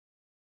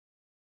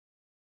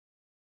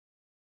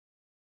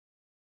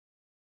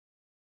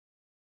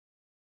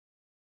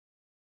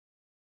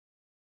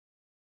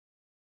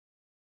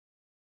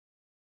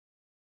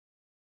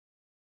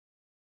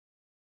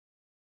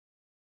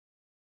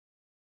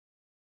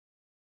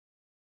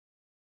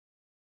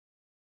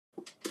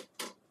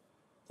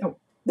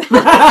Let's go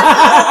here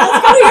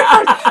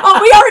first. Oh,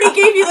 we already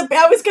gave you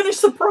I was going to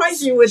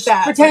surprise you with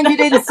that. Pretend you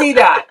didn't see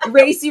that.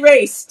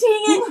 Erase. Dang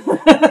it.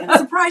 I'm going to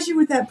surprise you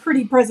with that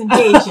pretty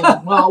presentation.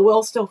 Well,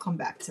 we'll still come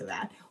back to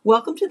that.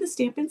 Welcome to the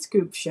Stampin'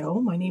 Scoop Show.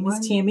 My name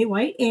is Tami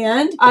White,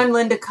 and I'm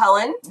Linda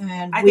Cullen.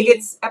 And I think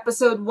it's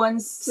episode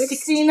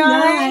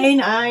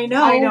 169. I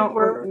know. I don't.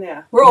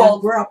 We're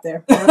old. We're up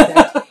there.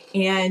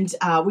 And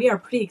we are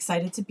pretty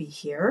excited to be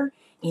here.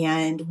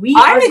 And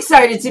I'm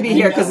excited to be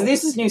here because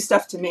this is new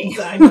stuff to me.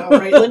 I know,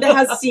 right? Linda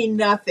has seen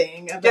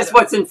nothing. Just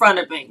what's in front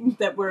of me.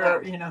 That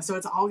we're, so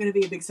it's all going to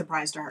be a big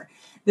surprise to her.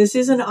 This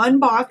is an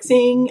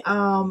unboxing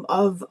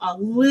of a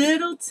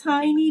little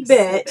tiny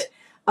bit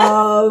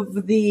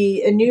of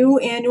the new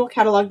annual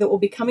catalog that will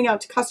be coming out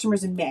to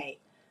customers in May.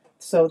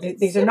 So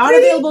these are not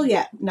available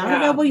yet.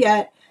 Available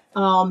yet.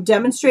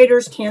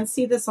 Demonstrators can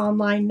see this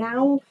online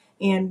now.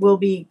 And will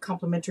be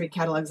complimentary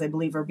catalogs, I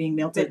believe, are being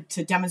mailed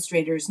to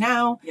demonstrators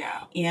now.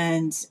 Yeah.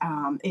 And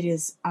it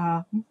is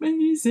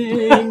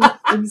amazing.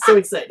 I'm so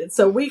excited.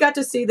 So we got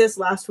to see this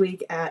last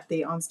week at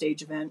the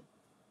Onstage event.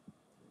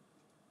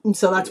 And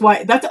so that's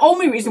the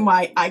only reason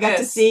why I got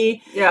to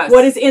see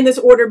what is in this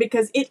order,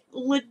 because it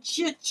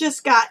legit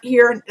just got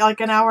here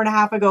like an hour and a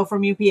half ago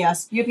from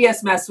UPS.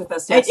 UPS messed with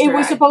us yesterday. It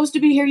was supposed to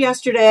be here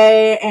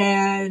yesterday,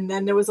 and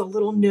then there was a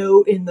little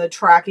note in the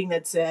tracking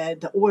that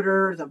said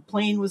the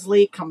plane was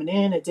late coming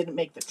in. It didn't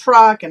make the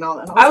truck and all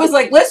that. I was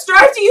like, let's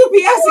drive to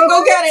UPS and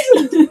go get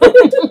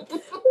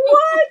it.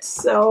 What?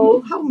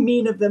 So how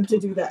mean of them to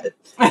do that.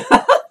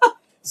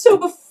 So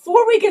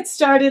before we get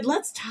started,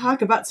 let's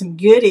talk about some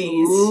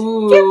goodies.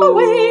 Ooh.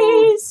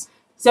 Giveaways.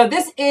 So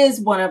this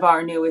is one of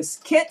our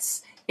newest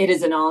kits. It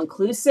is an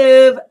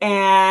all-inclusive,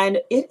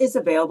 and it is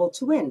available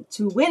to win.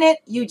 To win it,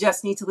 you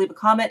just need to leave a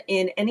comment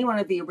in any one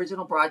of the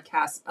original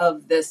broadcasts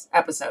of this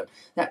episode.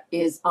 That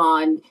is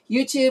on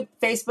YouTube,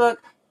 Facebook,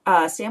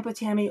 Stamp with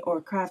Tami,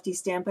 or Crafty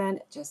Stampin'.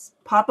 Just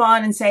pop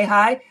on and say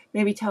hi.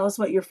 Maybe tell us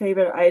what your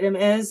favorite item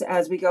is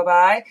as we go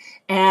by.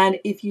 And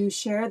if you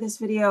share this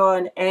video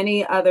on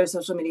any other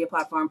social media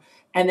platform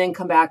and then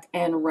come back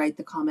and write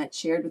the comment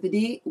shared with a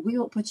D, we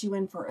will put you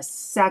in for a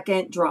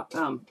second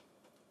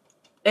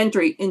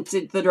entry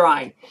into the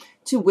drawing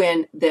to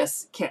win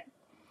this kit.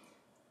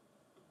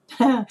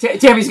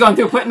 Tami's going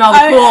through putting all the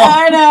cool.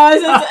 I know.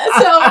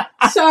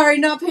 So sorry,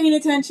 not paying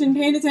attention,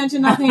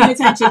 not paying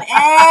attention.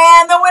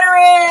 And the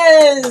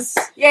winner is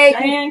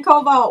Diane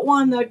Cobalt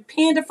won the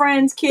Panda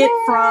Friends kit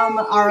from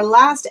our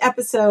last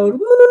episode.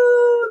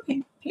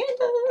 Woo!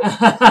 Panda.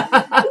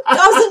 Who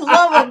doesn't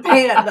love a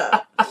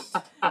panda?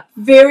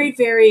 Very,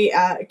 very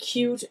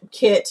cute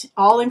kit,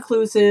 all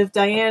inclusive.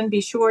 Diane,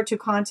 be sure to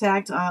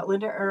contact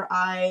Linda or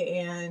I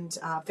and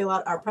fill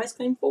out our price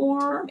claim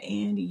form,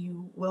 and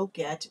you will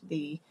get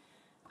the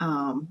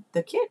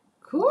kit.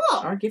 Cool.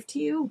 Our gift to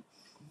you.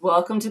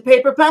 Welcome to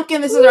Paper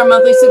Pumpkin. This is our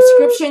monthly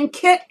subscription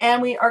kit, and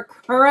we are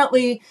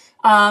currently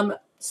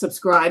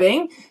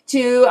subscribing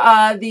to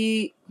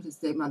what is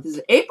the month? This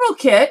is April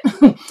kit,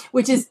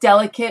 which is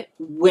Delicate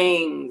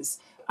Wings.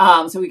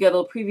 So we get a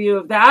little preview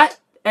of that.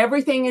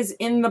 Everything is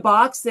in the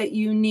box that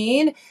you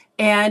need,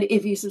 and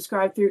if you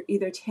subscribe through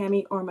either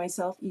Tami or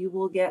myself, you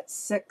will get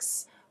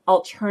 6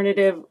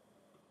 alternative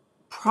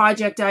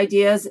project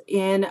ideas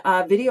in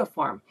video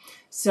form.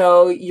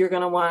 So you're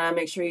going to want to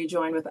make sure you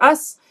join with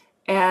us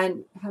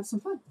and have some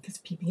fun. Because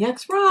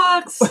PPX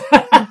rocks.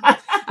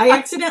 I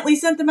accidentally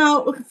sent them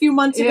out a few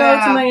months ago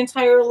to my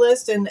entire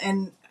list,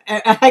 and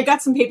I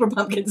got some Paper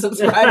Pumpkin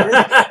subscribers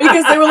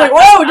because they were like,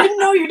 whoa, didn't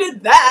know you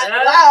did that.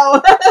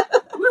 Wow.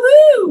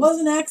 Woohoo! It was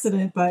an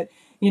accident, but,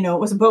 it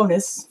was a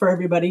bonus for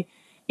everybody.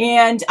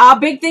 And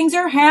big things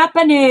are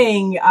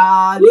happening.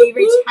 The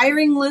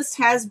retiring list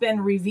has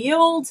been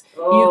revealed.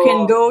 You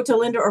can go to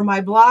Linda or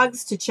my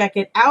blogs to check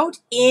it out.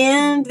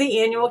 And the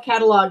annual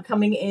catalog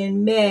coming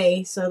in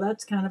May. So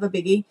that's kind of a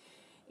biggie.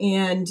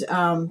 And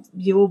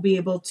you will be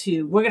able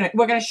to, we're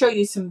gonna show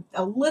you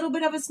a little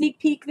bit of a sneak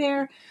peek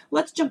there.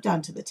 Let's jump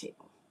down to the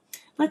table.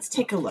 Let's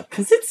take a look,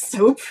 because it's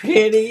so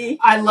pretty.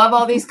 I love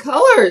all these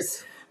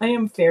colors. I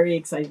am very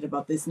excited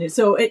about this new.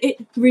 So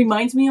it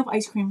reminds me of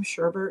ice cream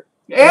sherbet.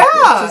 Yeah,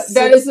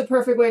 that is the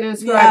perfect way to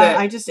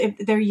describe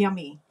it. They're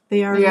yummy.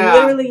 They are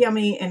literally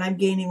yummy, and I'm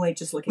gaining weight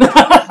just looking at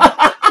them.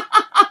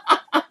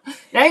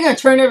 Now you're going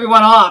to turn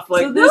everyone off.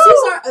 Like, so this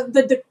is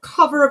the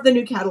cover of the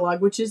new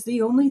catalog, which is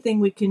the only thing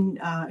we can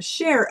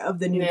share of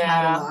the new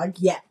catalog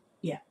yet.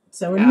 Yeah.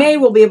 So in May,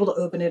 we'll be able to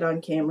open it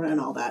on camera and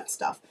all that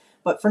stuff.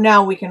 But for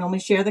now, we can only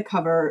share the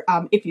cover.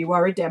 If you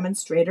are a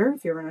demonstrator,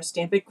 if you're in our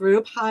Stampin'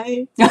 group,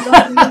 hi.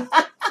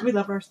 We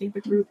love our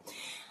Stampin' group.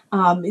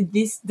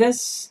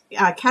 This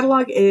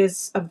catalog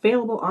is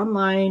available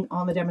online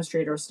on the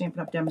Demonstrator or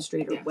Stampin' Up!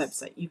 Demonstrator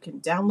website. You can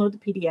download the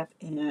PDF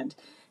and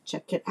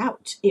check it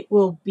out. It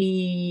will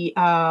be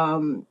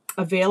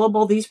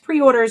available. These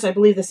pre-orders, I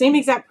believe the same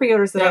exact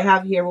pre-orders that I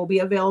have here will be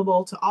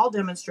available to all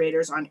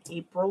demonstrators on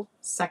April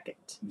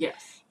 2nd.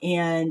 Yes.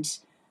 And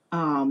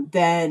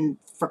then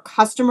for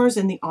customers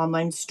in the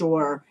online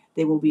store,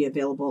 they will be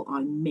available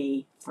on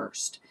May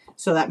 1st.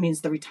 So that means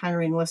the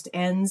retiring list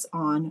ends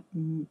on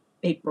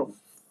April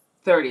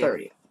 30th.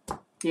 30th.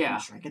 Yeah.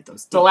 Make sure I get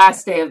those. The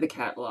last day of the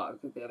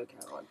catalog, of the other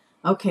catalog.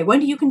 Okay,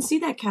 Wendy, you can see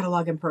that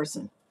catalog in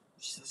person.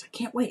 She says, I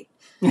can't wait.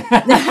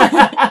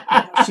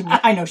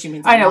 I know she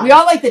means. I know. Online. We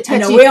all like the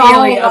touchy we all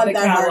feely of want the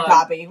that hard catalog.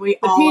 copy.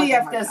 The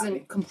PDF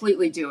doesn't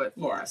completely do it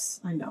for us.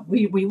 I know.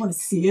 We want to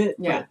see it.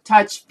 Yeah.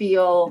 Touch,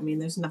 feel. I mean,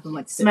 there's nothing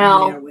like sitting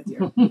smell. there with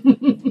your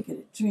get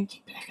a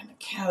drink back on the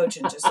couch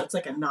and just it's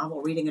like a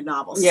novel, reading a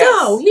novel. Yes.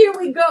 So here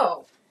we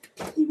go.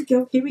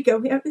 Here we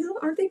go.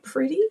 Aren't they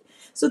pretty?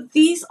 So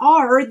these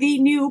are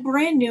the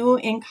brand new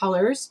in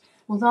colors.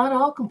 Well, not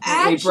all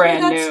completely Actually,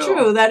 brand new. that's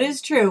true. That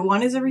is true.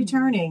 One is a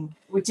returning.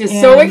 Which is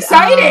so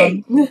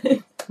exciting.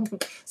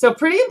 So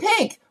Pretty in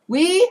Pink.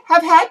 We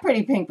have had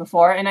Pretty Pink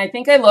before, and I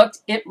think I looked.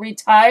 It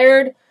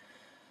retired,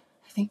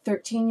 I think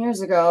 13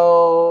 years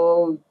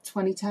ago,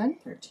 2010?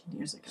 13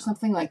 years ago.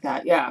 Something like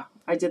that. Yeah,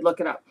 I did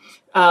look it up.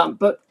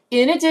 But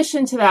in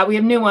addition to that, we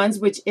have new ones,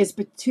 which is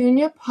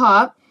Petunia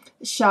Pop,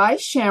 Shy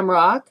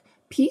Shamrock,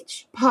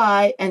 Peach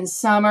Pie, and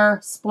Summer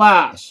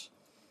Splash.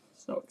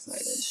 So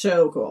excited.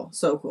 So cool.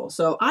 So cool.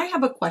 So I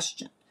have a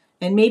question,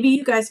 and maybe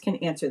you guys can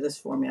answer this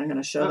for me. I'm going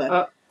to show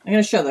I'm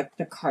going to show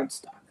the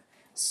cardstock.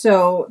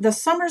 So the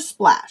Summer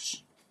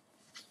Splash.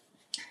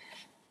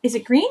 Is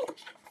it green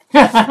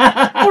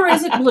or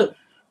is it blue?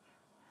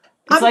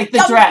 It's like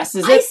the dress,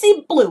 is it? I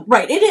see blue.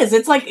 Right, it is.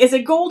 It's like, is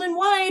it gold and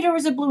white or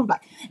is it blue and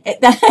black?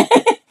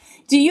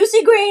 Do you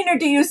see green or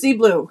do you see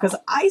blue? Because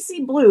I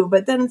see blue,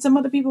 but then some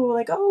other people were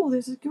like, oh,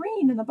 there's a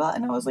green in the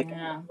button. And I was like,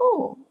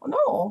 oh,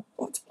 no,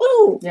 it's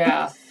blue.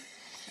 Yeah.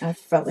 I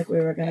felt like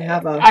we were going to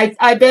have a...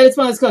 I bet it's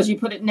one of those colors. You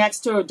put it next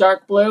to a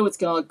dark blue, it's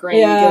going to look green.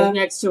 Yeah. You go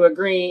next to a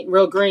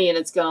real green,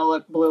 it's going to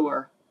look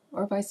bluer.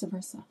 Or vice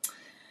versa.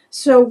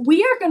 So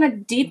we are going to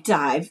deep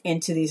dive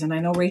into these, and I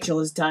know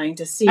Rachel is dying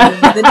to see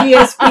the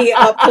DSP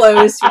up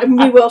close, and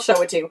we will show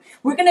it to you.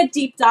 We're going to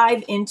deep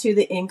dive into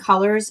the in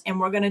colors, and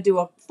we're going to do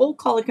a full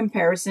color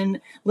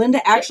comparison. Linda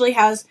actually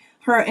has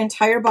her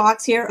entire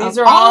box here These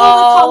of are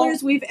all the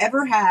colors we've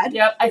ever had.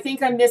 Yep, I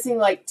think I'm missing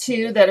like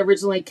 2 that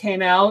originally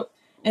came out.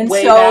 And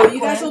so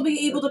you guys will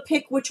be able to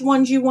pick which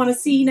ones you want to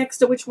see next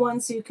to which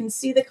ones, so you can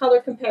see the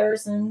color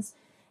comparisons.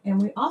 And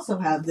we also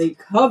have the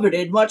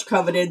much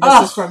coveted,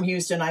 this is from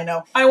Houston, I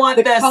know. I want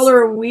the this.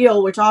 color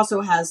wheel, which also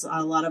has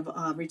a lot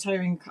of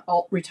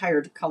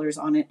retired colors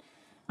on it.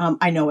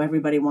 I know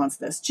everybody wants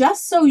this.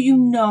 Just so you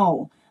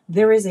know,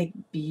 there is a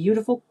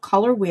beautiful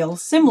color wheel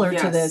similar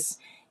to this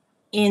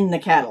in the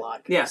catalog.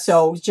 Yes.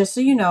 So just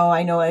so you know,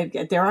 I know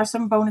there are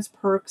some bonus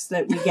perks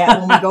that we get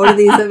when we go to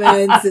these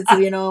events. It's,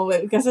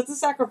 because it's a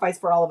sacrifice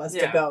for all of us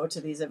to go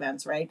to these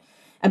events, right?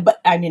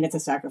 But I mean, it's a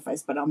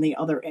sacrifice, but on the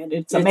other end,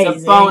 it's amazing.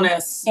 It's a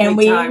bonus. And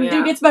we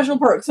do get special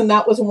perks, and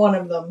that was one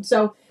of them.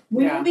 So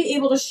we will be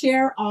able to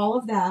share all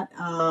of that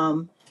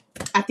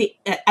at the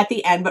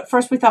end. But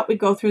first, we thought we'd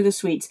go through the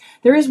sweets.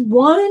 There is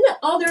one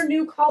other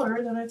new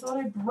color that I thought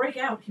I'd break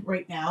out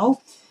right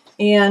now.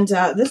 And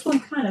this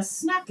one kind of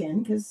snuck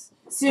in because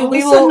all of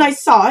a sudden I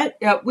saw it.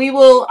 Yeah, we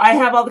will. I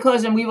have all the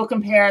colors, and we will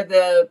compare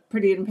the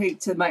Pretty in Pink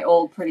to my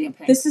old Pretty in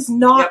Pink. This is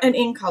not an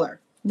in color.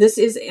 This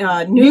is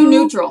new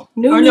neutral.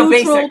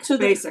 Basic to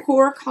basic. The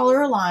core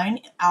color line.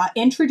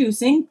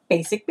 Introducing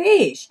Basic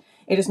Beige.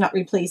 It is not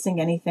replacing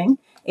anything.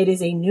 It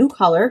is a new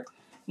color.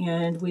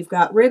 And we've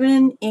got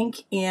ribbon,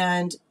 ink,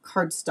 and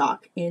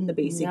cardstock in the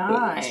Basic Beige.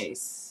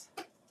 Nice.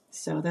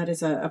 So that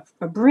is a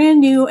brand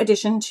new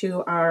addition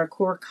to our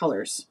core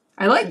colors.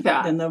 I like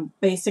that. Then the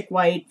Basic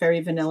White, Very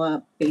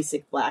Vanilla,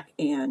 Basic Black,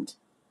 and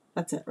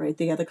that's it, right?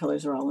 The other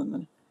colors are all in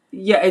the...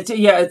 Yeah,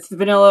 it's the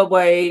vanilla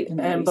white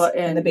and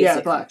the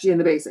basic. Black in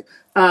the basic.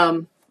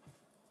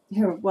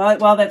 Here,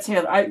 while that's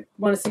here, I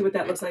want to see what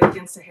that looks like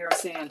against Sahara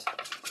Sand.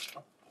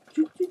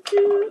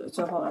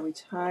 So hold on,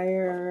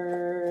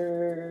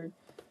 retired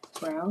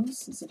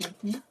browns. Is it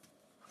in here?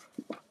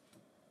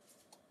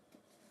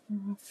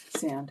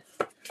 Sand.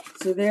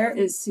 So there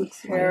is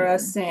Sahara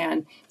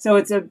Sand. So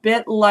it's a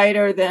bit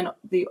lighter than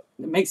it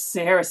makes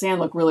Sahara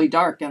Sand look really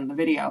dark in the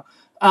video.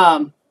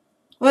 Well,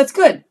 that's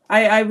good.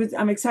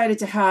 I'm excited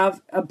to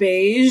have a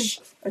beige,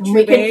 a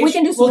true beige. We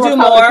can do some we'll more. Do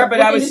more,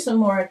 but do some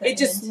more. It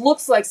just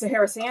looks like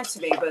Sahara Sand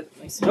to me, but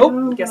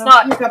nope, guess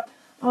not. Pick up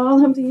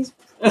all of these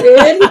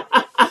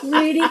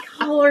pretty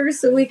colors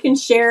so we can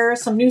share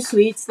some new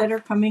sweets that are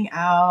coming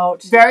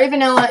out. Very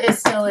Vanilla is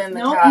still in the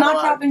catalog.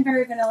 Not dropping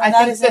Very Vanilla. I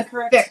think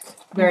the thick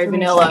Very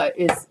Vanilla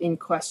is in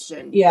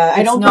question. Yeah,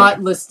 it's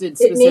not listed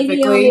specifically. It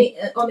may be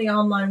on the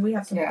online. We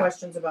have some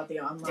questions about the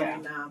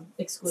online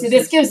exclusive. See,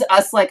 this gives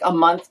us like a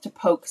month to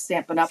poke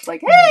Stampin' Up.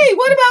 Like, hey,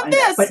 what about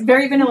this? But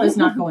Very Vanilla is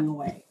not going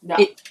away. No.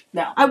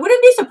 I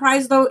wouldn't be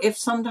surprised though if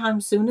sometime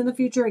soon in the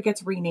future it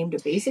gets renamed to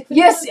Basic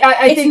Vanilla. Yes,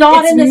 I think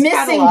not it's in this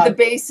missing catalog. the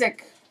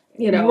basic.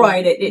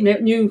 Right.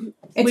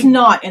 It's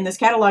not in this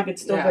catalog.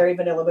 It's still Yeah. Very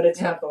Vanilla, but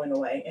it's not going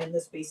away. And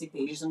this Basic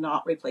Beige is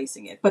not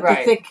replacing it. But the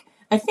thick,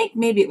 I think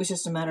maybe it was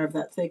just a matter of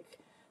that thick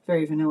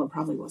Very Vanilla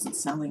probably wasn't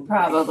selling.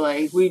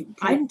 Probably.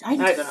 I don't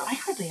know. I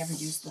hardly ever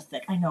use the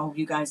thick. I know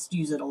you guys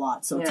use it a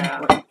lot, so it's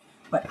important.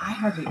 But I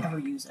hardly ever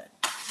use it.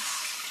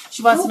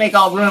 She wants to make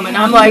all room, and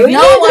I'm like, Look no,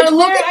 at I them.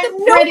 look Look at at the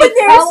them. No, pretty but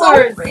they're so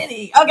colors.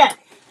 pretty. Okay,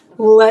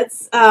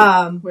 let's.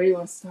 Where do you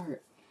want to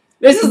start?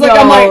 This is No, like,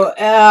 I'm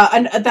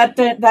like, and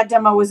that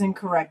demo was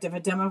incorrect. If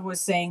a demo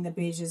was saying that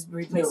beige is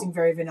replacing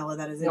Very Vanilla,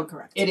 that is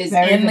incorrect. it is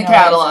Very in the Vanilla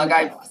catalog. is in the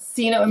I've catalog.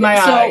 seen it with my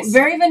eyes. So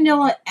Very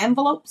Vanilla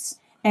envelopes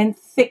and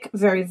thick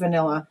Very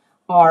Vanilla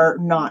are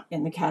not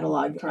in the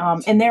catalog.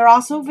 And they're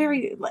also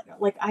very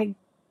like I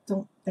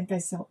don't think I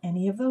sell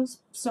any of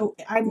those. So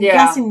I'm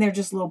guessing they're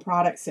just low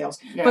product sales.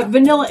 Yeah. But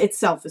vanilla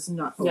itself is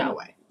not going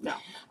away. No.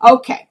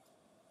 Okay.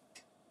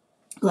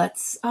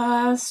 Let's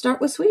start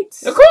with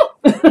sweets. Oh, cool.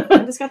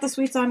 I just got the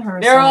sweets on her.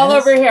 They're all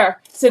over here.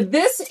 So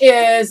this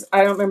is,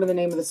 I don't remember the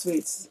name of the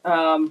sweets.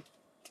 Do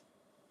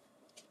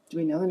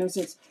we know the name of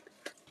the sweets?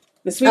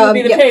 The sweet would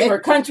be the paper.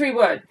 Country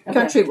Wood. Okay.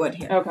 Country Wood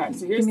here. Okay.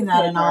 So here's Give me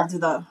that and I'll do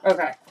the...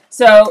 Okay.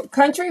 So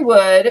Country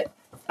Wood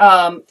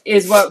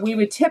is what we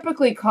would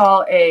typically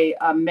call a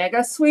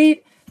mega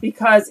sweet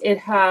because it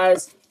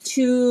has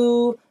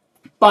 2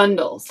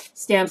 bundles,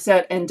 stamp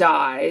set and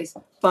dies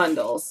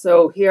bundles.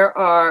 So here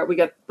are, we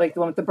got like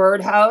the one with the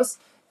birdhouse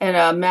and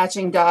a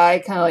matching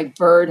die, kind of like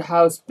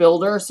birdhouse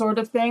builder sort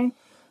of thing.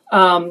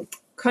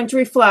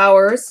 Country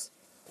Flowers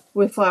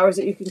with flowers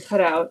that you can cut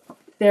out.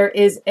 There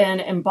is an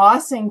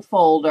embossing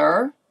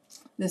folder.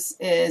 This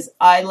is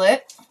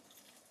eyelet.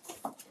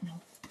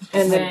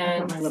 And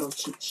then my little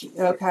cheat sheet.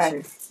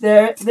 Okay.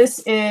 This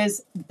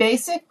is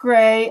Basic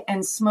Gray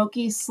and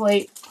Smoky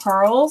Slate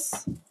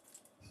Pearls.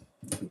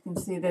 You can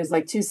see there's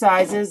like 2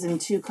 sizes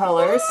and 2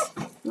 colors.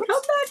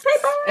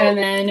 And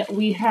then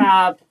we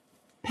have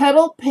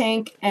Petal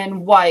Pink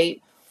and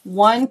White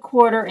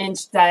 1/4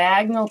 inch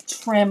diagonal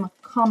trim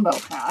combo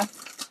pack.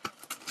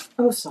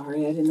 Oh,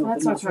 sorry, I didn't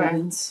open those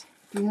ribbons.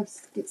 Do you have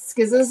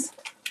skizzes?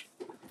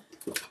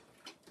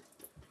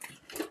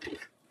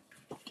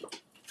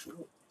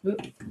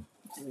 Oop.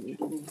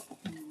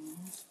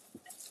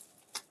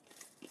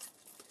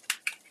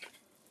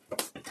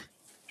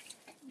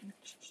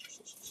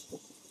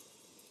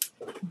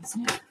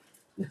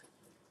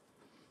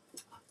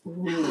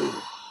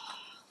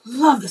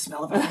 Love the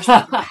smell of it.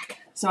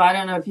 So I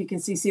don't know if you can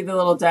see the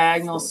little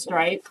diagonal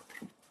stripe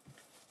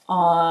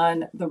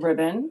on the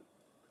ribbon.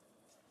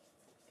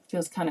 It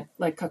feels kind of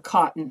like a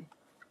cotton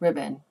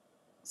ribbon.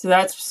 So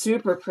that's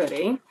super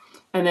pretty.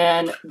 And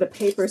then the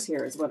papers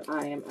here is what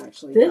I am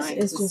actually dying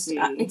to see.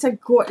 It's a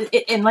gorgeous,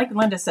 and like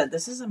Linda said,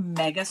 this is a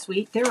mega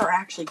suite. There are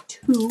actually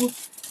 2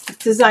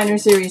 designer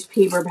series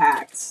paper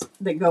packs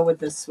that go with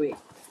this suite.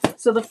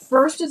 So the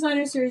first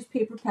designer series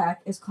paper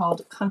pack is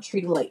called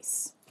Country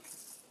Lace.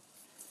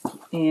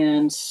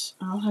 And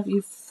I'll have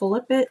you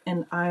flip it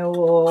and I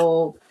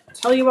will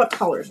tell you what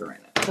colors are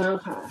in it.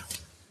 Okay.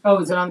 Oh,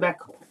 is it on the back?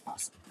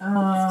 Awesome.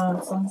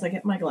 As long as I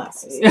get my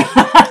glasses.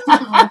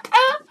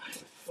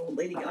 Old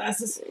lady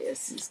glasses.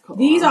 This is cool.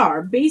 These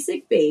are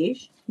Basic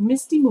Beige,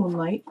 Misty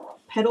Moonlight,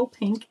 Petal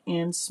Pink,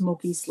 and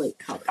Smoky Slate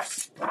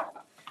colors.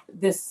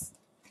 This,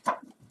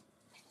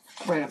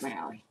 right up my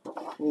alley.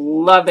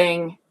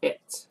 Loving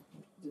it.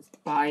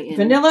 Just buy in.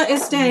 Vanilla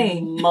is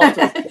staying.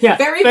 Yeah.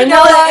 Very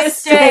vanilla is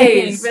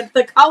staying. But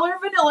the color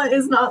vanilla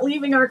is not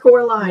leaving our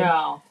core line.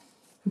 No.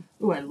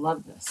 Ooh, I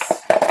love this.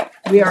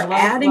 We are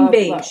adding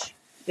beige. Love.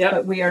 Yep.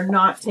 But we are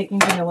not taking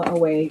vanilla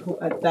away.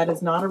 That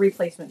is not a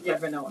replacement for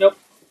vanilla. Nope.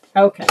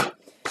 Okay.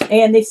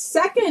 And the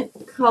second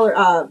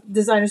color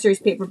designer series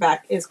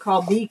paperback is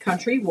called the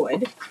Country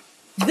Wood.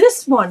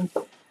 This one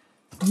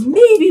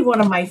may be one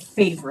of my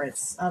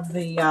favorites of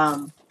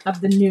the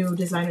new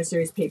designer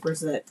series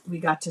papers that we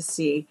got to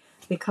see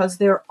because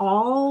they're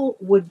all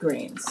wood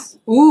grains.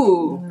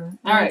 Ooh.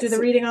 All right. Do the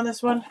reading on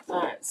this one.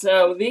 All right.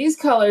 So these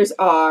colors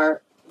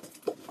are,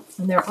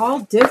 and they're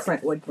all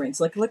different wood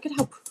grains. Like, look at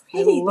how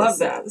pretty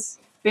this is.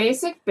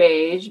 Basic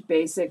Beige,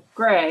 Basic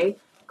Gray,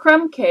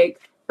 Crumb Cake,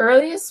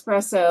 Early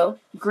Espresso,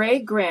 Gray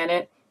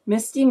Granite,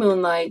 Misty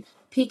Moonlight,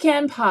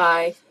 Pecan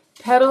Pie,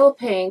 Petal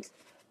Pink,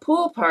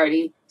 Pool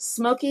Party,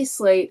 Smoky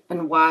Slate,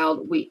 and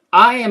Wild Wheat.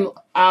 I am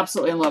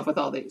absolutely in love with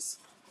all these.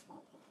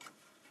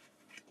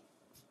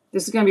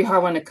 This is going to be a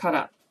hard one to cut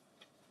up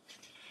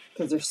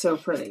because they're so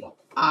pretty.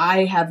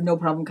 I have no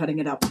problem cutting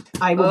it up.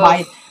 I will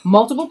buy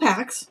multiple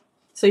packs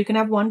so you can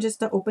have one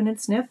just to open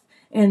and sniff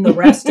and the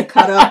rest to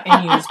cut up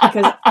and use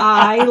because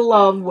I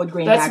love wood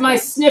grain. That's my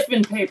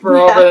sniffing paper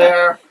over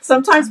there.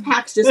 Sometimes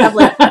packs just have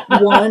like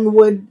one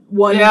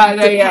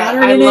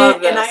pattern in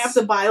it, and I have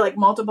to buy like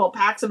multiple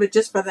packs of it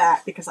just for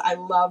that because I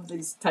love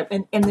these type.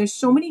 And there's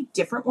so many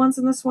different ones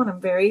in this one.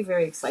 I'm very,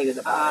 very excited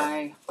about it.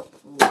 I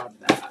love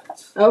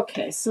that.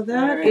 Okay, so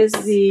that is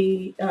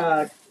the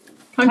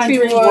Country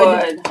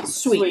Wood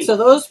suite. So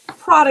those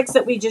products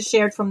that we just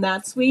shared from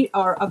that suite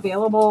are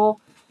available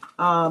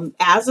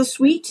as a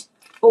suite.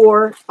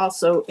 Or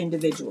also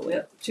individually.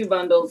 Yep, 2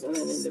 bundles and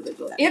then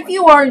individually. If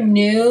you are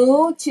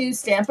new to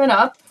Stampin'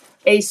 Up,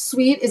 a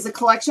suite is a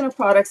collection of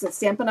products that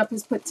Stampin' Up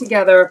has put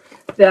together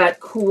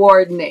that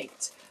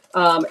coordinate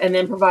and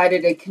then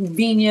provided a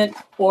convenient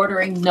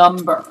ordering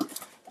number.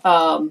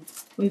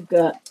 We've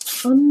got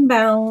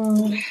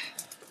Unbound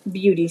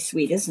Beauty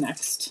Suite is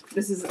next.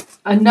 This is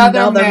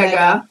another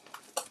mega.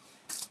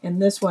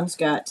 And this one's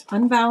got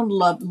Unbound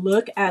Love.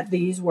 Look at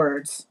these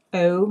words.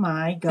 Oh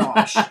my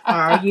gosh.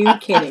 Are you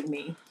kidding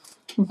me?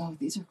 Oh,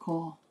 these are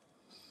cool.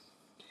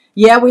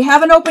 Yeah, we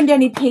haven't opened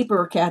any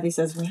paper. Kathy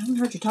says, we haven't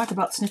heard you talk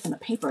about sniffing the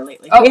paper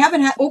lately. We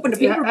haven't opened a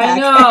paper pack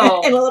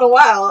in a little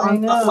while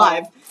on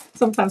live.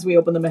 Sometimes we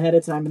open them ahead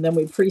of time and then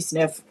we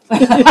pre-sniff.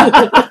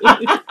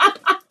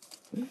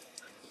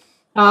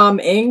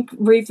 Ink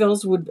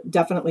refills would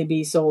definitely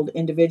be sold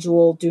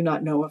individual. Do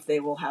not know if they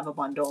will have a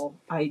bundle.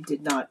 I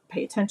did not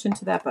pay attention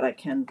to that, but I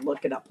can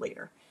look it up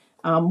later.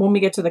 When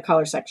we get to the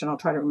color section, I'll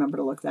try to remember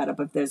to look that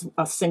up. If there's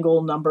a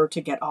single number to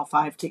get all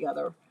 5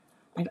 together.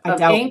 I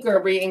doubt ink or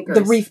re-inkers?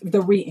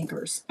 The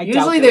re-inkers.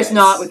 Usually there's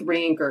not with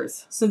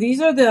re-inkers. So these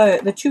are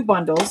the 2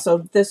 bundles.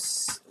 So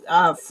this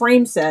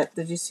frame set.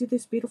 Did you see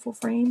these beautiful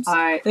frames?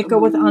 They go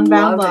with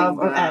Unbound Love.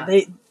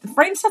 The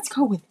frame sets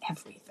go with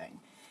everything.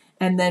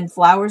 And then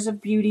Flowers of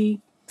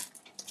Beauty.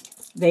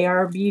 They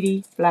are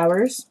beauty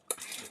flowers.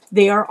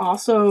 They are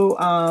also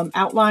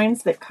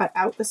outlines that cut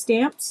out the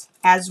stamps,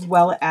 as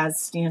well as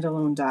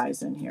standalone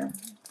dies in here.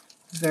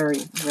 Very,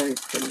 very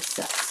pretty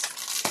sets.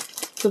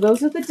 So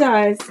those are the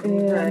dies,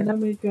 and then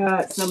we've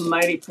got some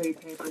mighty pretty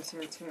papers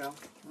here too.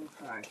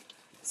 Okay.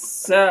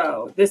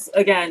 So this,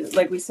 again,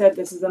 like we said,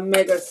 this is a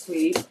mega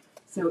suite.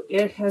 So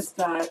it has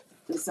got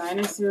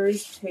designer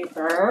series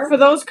paper. For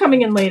those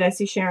coming in late, I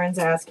see Sharon's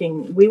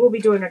asking, we will be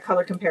doing a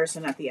color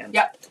comparison at the end.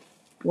 Yep.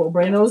 We'll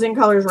bring those in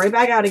colors right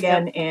back out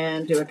again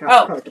and do a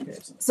color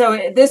comparison.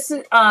 So this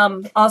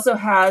also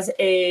has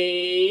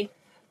a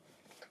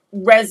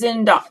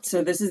resin dot.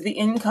 So this is the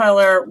in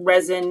color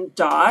resin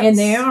dots. And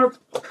they are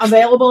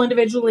available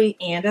individually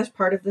and as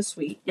part of the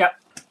suite. Yep.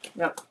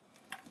 Okay.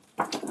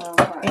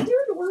 And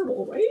they're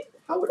adorable, right?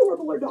 How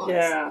adorable are dots?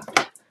 Yeah.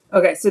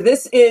 Okay, so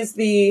this is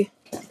the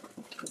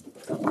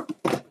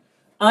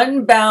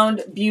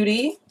Unbound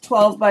Beauty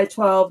 12 by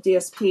 12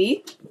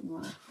 DSP.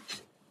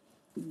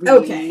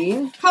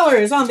 Okay.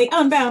 Colors on the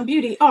Unbound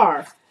Beauty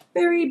are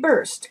Berry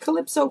Burst,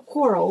 Calypso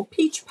Coral,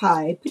 Peach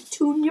Pie,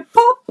 Petunia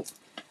Pop,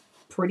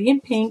 Pretty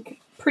in Pink,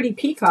 Pretty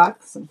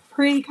Peacock, some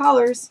pretty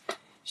colors,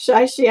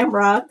 Shy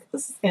Shamrock,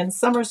 and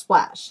Summer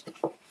Splash.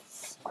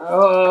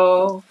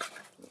 Oh,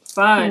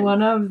 fun.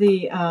 One of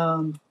the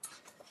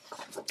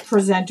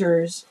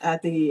presenters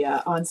at the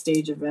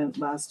on-stage event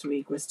last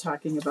week was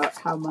talking about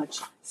how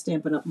much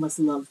Stampin' Up! Must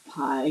love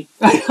pie.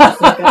 They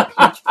got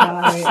peach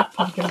pie,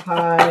 pumpkin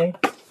pie.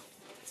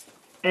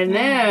 And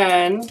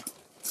then,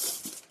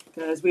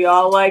 because we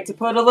all like to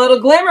put a little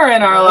glimmer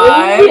in our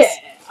lives,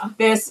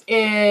 this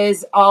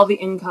is all the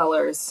in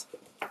colors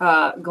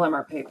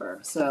glimmer paper.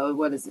 So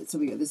what is it? So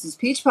this is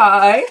Peach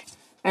Pie,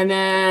 and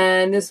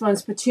then this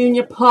one's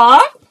Petunia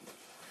Pop.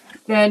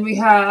 Then we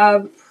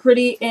have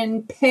Pretty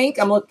in Pink.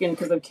 I'm looking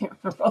because I can't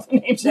remember all the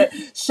names yet.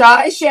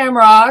 Shy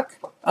Shamrock.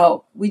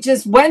 Oh, we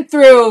just went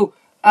through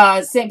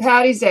St.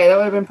 Patty's Day. That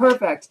would have been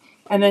perfect.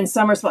 And then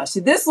Summer Splash. So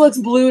this looks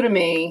blue to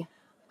me.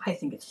 I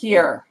think it's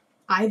here.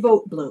 Blue. I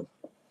vote blue.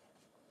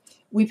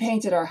 We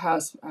painted our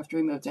house after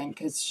we moved in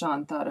because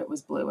Sean thought it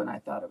was blue and I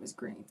thought it was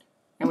green.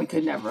 And we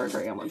could never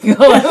agree on what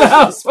color the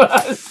house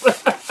was.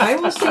 I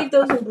will save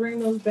those and bring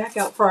those back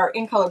out for our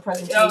in-color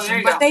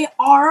presentation. But they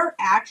are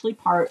actually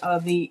part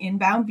of the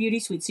Inbound Beauty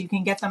Suite. So you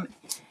can get them,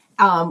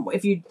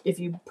 if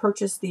you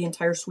purchase the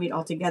entire suite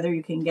altogether,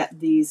 you can get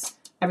these,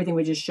 everything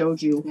we just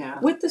showed you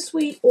with the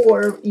suite,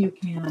 or you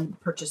can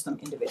purchase them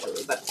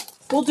individually. But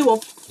we'll do a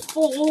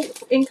full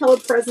in-color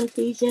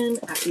presentation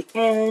at the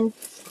end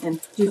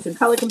and do some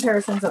color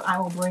comparisons, and I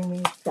will bring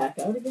these back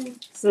out again.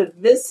 So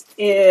this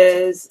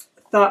is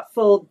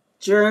Thoughtful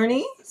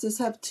Journey. Does this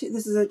have two?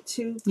 This is a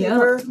 2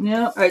 paper.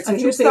 Yeah. All right. So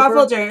here's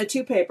Thoughtful Journey, a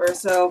 2 paper.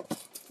 So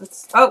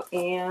let's. Oh,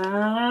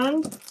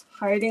 and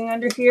hiding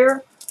under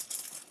here.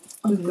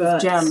 Oh,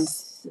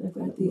 gems.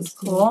 These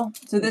cool.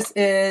 So this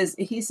is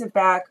Adhesive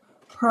Back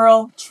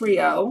Pearl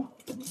Trio.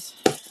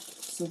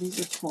 So these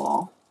are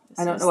cool.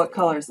 I don't know what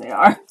colors they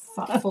are.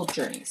 Thoughtful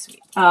Journey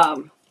Suite.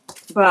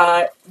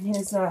 But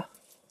here's a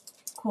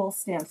cool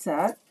stamp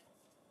set.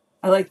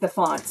 I like the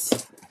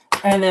fonts.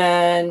 And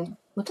then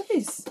look at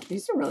these.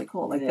 These are really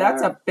cool. Like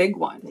that's a big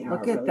one.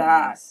 Look at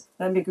that. Nice.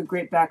 That'd make a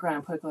great background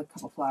and put like a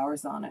couple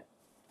flowers on it.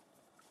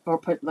 Or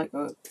put like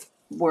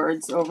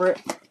words over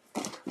it.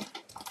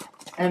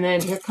 And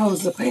then here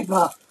comes the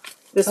paper.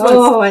 This one's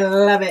I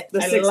love it. The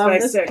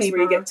 6x6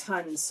 where you get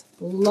tons.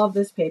 Love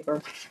this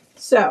paper.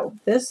 So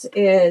this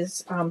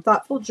is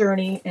Thoughtful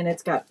Journey, and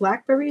it's got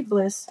Blackberry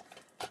Bliss,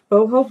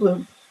 Boho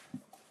Bloom,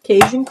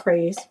 Cajun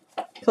Craze,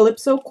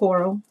 Calypso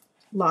Coral,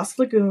 Lost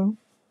Lagoon,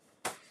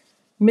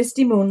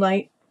 Misty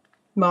Moonlight,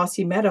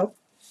 Mossy Meadow,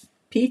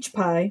 Peach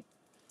Pie,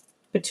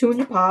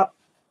 Petunia Pop,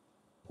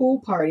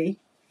 Pool Party,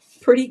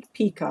 Pretty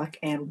Peacock,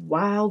 and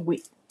Wild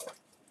Wheat.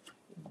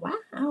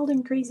 Wild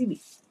and Crazy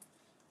Wheat.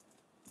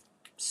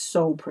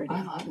 So pretty.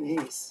 I love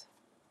these.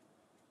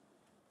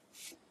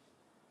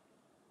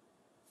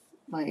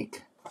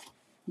 Like,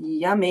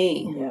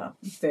 yummy. Yeah,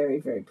 very,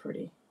 very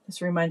pretty.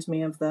 This reminds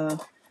me of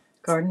the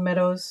Garden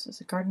Meadows. Is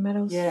it Garden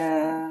Meadows?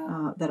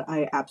 Yeah. That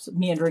I absolutely,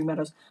 Meandering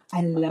Meadows.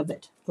 I love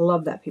it.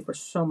 Love that paper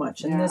so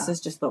much. And this is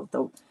just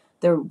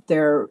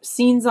they're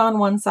scenes on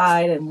one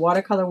side and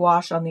watercolor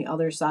wash on the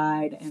other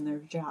side, and they're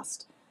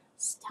just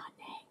stunning.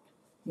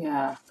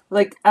 Yeah.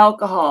 Like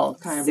alcohol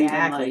kind of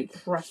even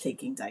like.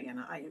 Breathtaking,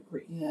 Diana. I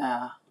agree.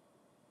 Yeah.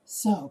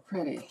 So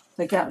pretty.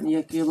 Like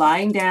you're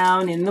lying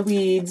down in the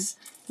weeds,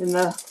 in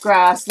the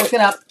grass,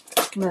 looking up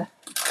the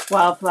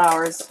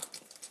wildflowers.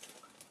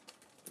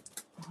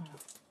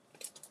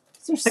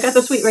 I got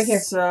the suite right here.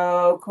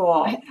 So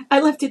cool. I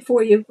left it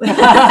for you.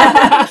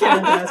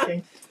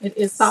 Asking. It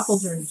is Thoughtful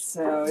Journey.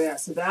 So yeah,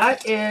 so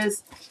that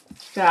is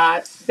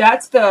that.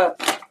 That's the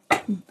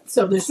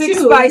there's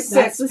 6 by 6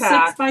 That's the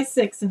pack. 6 by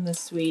 6 in this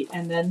suite,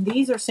 and then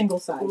these are single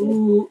sided.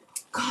 Ooh,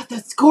 God,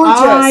 that's gorgeous.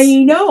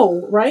 I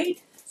know,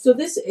 right? So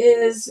this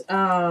is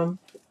I'm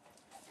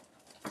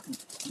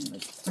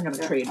gonna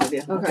trade with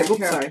you. Okay,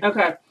 Oops, sorry.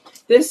 Okay,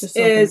 this Just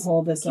so I can is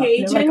hold this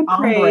Cajun like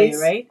Praise,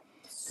 right?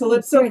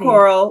 Calypso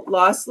Coral,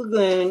 Lost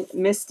Lagoon,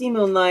 Misty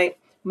Moonlight,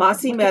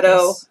 Mossy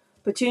Meadow,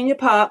 Petunia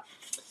Pop,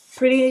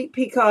 Pretty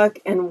Peacock,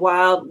 and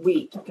Wild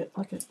Wheat. Look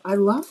at. I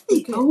love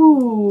the.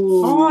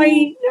 Ooh.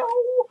 I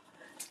know.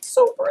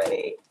 So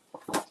pretty.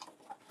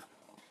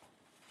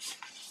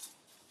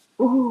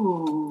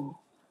 Ooh.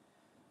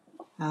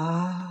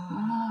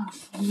 Ah.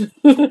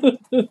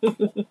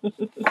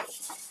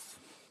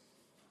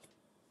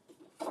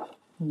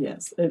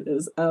 Yes, it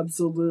is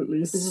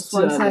absolutely Is this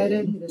stunning.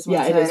 one-sided?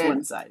 Yeah, it is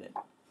one-sided.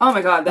 Oh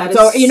my God, that is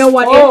so you know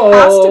what? so It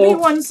has to be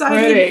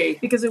one-sided pretty.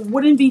 because it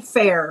wouldn't be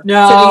fair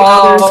No, to the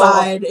other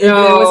side if there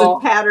was no.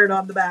 a pattern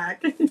on the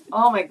back.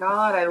 Oh my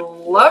God, I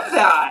love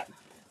that.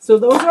 So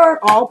those are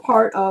all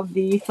part of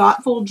the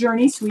Thoughtful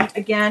Journey suite.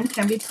 Again,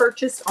 can be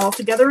purchased all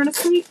together in a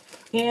suite,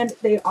 and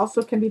they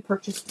also can be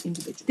purchased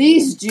individually.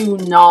 These do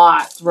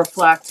not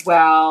reflect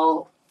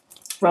well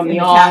from In the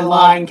the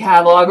online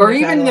catalog, or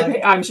In the even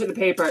catalog. I'm sure the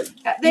paper.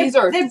 These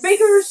are they're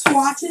bigger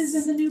swatches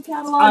in the new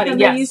catalog than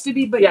yes. they used to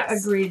be, but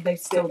Yes. agreed, they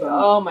still don't.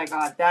 Oh my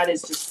God, that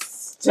is just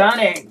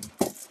stunning.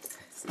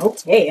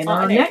 Okay, and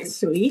our next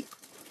suite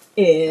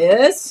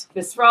is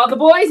This is for all the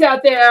boys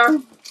out there.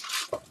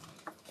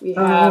 We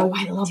have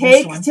I love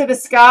Take this one. to the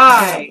Sky.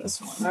 I love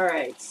this one. All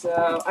right,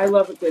 so I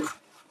love a good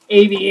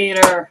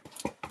aviator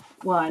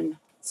one.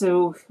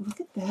 So look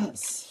at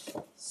this.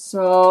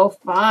 So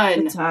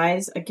fun. The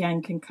ties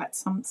again can cut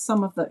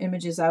some of the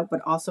images out, but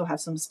also have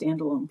some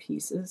standalone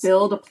pieces.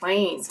 Build a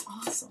plane. It's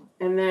awesome.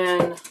 And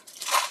then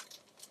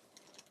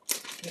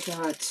I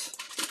got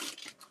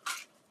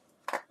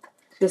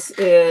this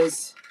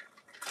is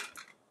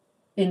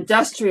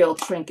industrial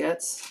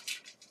trinkets.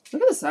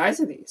 Look at the size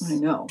of these. I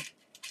know.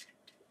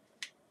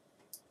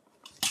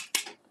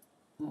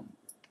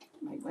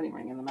 My wedding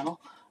ring in the middle.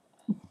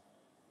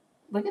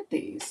 Look at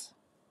these.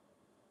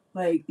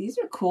 Like, these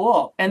are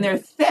cool. And they're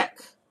thick.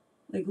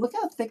 Like, look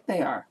how thick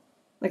they are.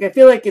 Like, I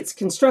feel like it's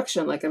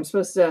construction. Like, I'm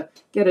supposed to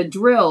get a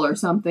drill or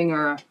something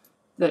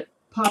that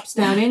pops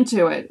down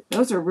into it.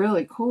 Those are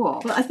really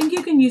cool. Well, I think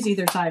you can use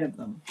either side of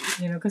them.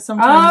 You know, because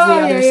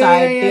sometimes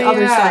the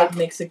other side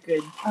makes it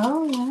good.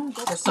 Oh, yeah.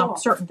 That's for some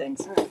certain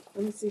things. All right.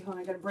 Let me see how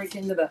I got to break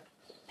into the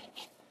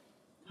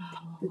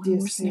one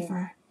more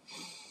sniffer.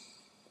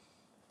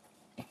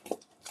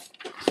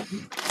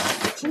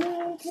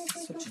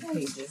 Switching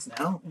pages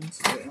now.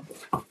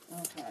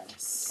 Okay,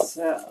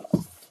 so.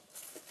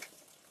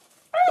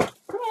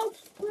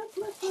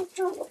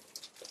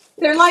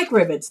 They're like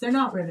rivets. They're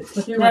not rivets,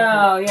 but they're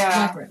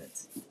like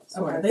rivets.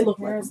 Okay, They look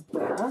like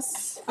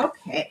this.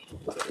 Okay.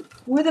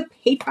 For the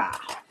paper,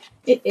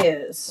 it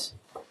is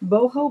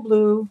boho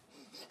blue.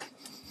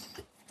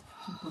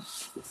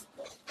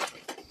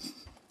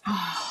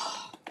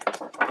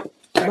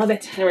 Love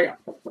it. Here we go.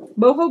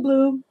 Boho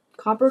blue,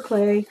 copper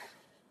clay,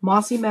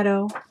 mossy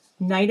meadow,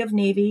 night of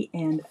navy,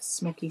 and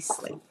smoky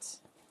slate.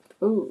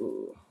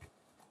 Ooh.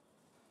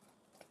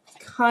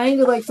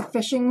 Kind of like the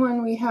fishing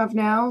one we have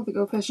now, the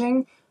Go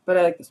Fishing, but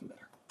I like this one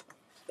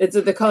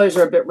better. The colors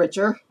are a bit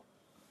richer.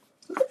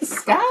 Look at the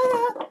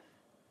sky.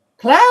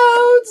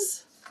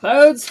 Clouds.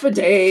 Clouds for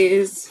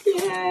days.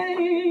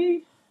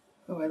 Yay!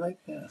 Oh, I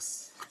like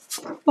this.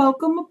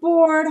 Welcome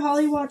aboard,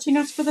 Holly, watching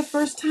us for the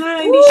first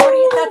time. Be sure to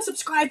hit that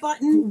subscribe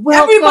button.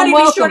 Welcome, Everybody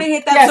welcome. be sure to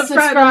hit that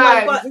subscribe and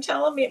like button.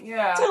 Tell them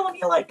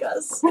you like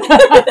us.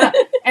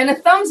 And a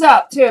thumbs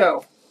up,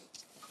 too.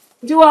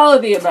 Do all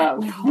of the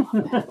above.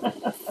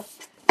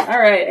 All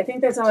right, I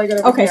think that's all I got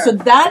to Okay, so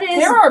that is...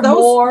 There are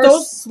more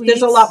sweets.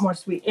 There's a lot more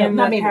sweets. In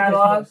the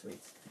catalog.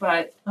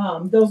 But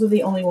those are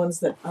the only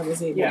ones that I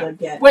was able to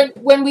get.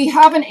 When we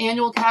have an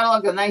annual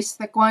catalog, a nice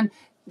thick one,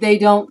 they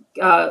don't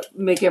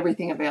make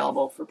everything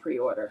available for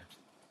pre-order.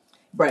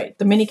 Right.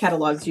 The mini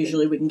catalogs,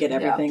 usually we can get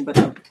everything, but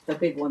the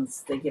big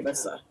ones, they give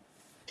us a...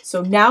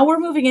 So now we're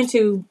moving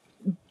into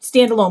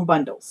standalone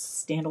bundles.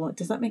 Standalone,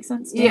 does that make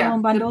sense?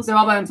 Standalone bundles? They're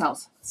all by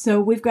themselves.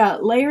 So we've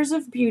got Layers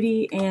of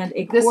Beauty and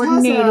a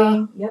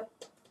coordinating...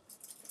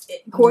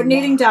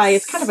 coordinating die.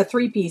 It's kind of a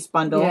 3-piece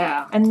bundle.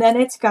 Yeah. And then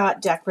it's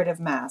got decorative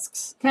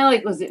masks. Kind of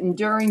like, was it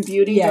Enduring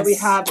Beauty that we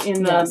have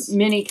in the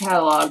mini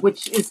catalog,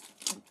 which is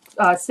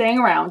staying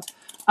around.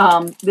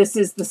 This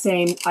is the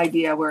same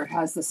idea where it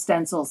has the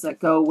stencils that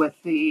go with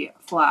the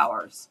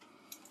flowers.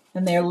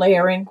 And they're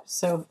layering.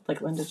 So,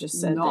 like Linda just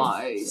said.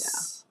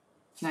 Nice.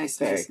 Nice,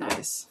 Very nice, cool.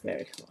 nice.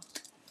 Very cool.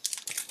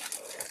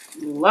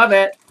 Love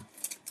it.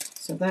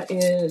 So that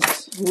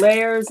is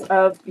Layers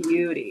of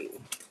Beauty.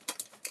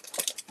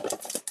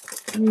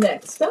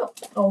 next up.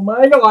 Oh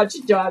my gosh,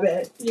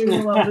 Tami. You're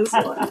going to love this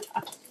one.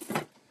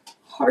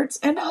 Hearts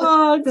and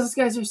Hugs. Those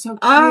guys are so cute.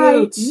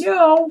 I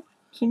know.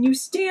 Can you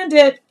stand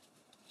it?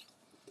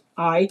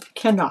 I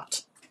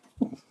cannot.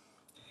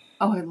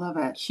 Oh, I love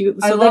it. Cute.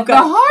 I love the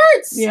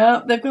hearts.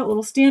 Yeah, they've got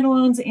little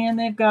standalones and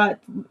they've got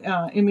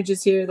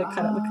images here that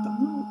kind of look at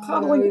the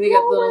cuddling. They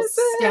got little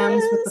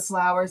stems with the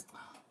flowers.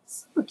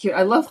 Super cute.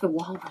 I love the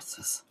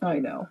walruses. I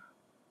know.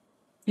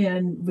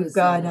 And we've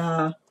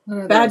got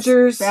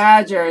badgers.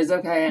 Badgers,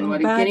 okay. And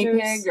what, a badgers.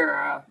 guinea pig or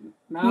a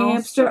mouse?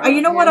 Hamster. Or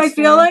You know what? I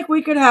hamster? feel like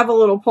we could have a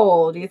little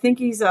poll. Do you think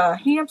he's a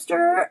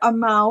hamster, a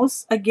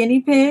mouse, a guinea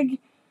pig?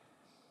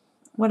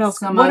 What else?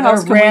 Some what other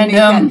else can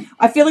random. we make that?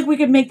 I feel like we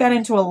could make that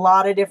into a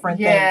lot of different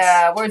things.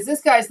 Yeah. Whereas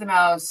this guy's the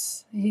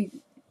mouse. He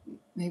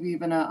maybe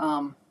even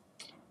a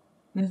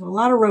There's a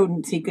lot of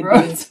rodents he could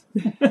rodents.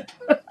 be. A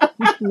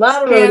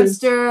lot of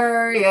rodents.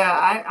 hamster.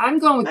 Yeah, I'm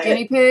going with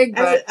guinea pig,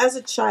 but As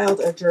a child,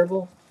 a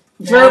gerbil.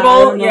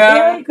 gerbil. Nah,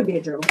 Yeah. it could be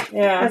a gerbil.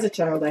 Yeah. As a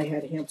child, I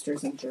had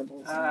hamsters and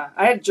gerbils.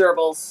 I had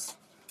gerbils.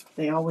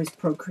 They always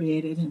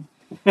procreated and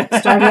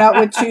started out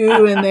with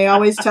 2, and they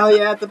always tell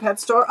you at the pet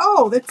store,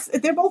 "Oh,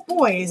 they're both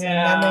boys," and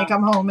then they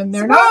come home and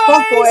they're not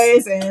both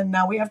boys, and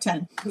now we have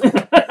 10.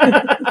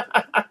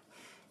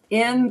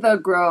 In the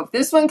Grove.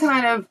 This one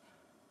kind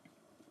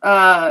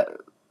of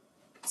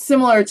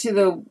similar to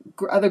the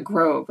other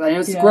Grove. I know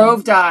it's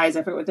Grove Dies.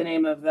 I forget what the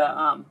name of the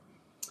I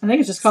think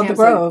it's just called the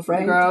Samson. Grove, right?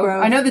 The Grove. The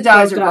Grove. I know the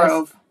Dies are Grove Dies.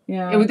 Grove.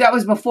 Yeah. That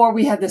was before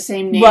we had the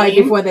same name. Right,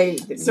 before they...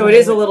 So it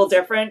is a little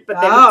different. But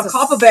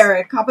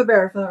Copperberry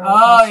for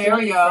our there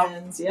we go.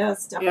 friends.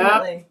 Yes,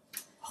 definitely.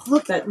 Yep.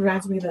 Look, that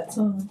reminds me of that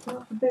song.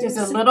 There's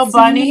a little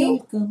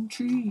bunny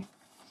tree.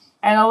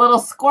 and a little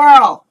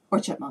squirrel. Or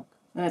chipmunk.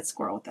 That's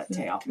squirrel with that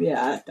tail.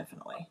 Yeah,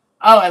 definitely.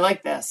 Oh, I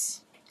like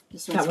this.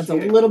 That one's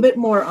cute. A little bit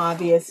more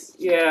obvious.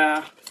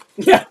 Yeah.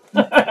 Yeah.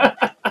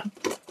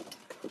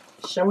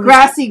 Showing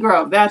Grassy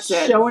Grove, that's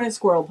it. Showing his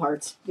squirrel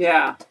parts.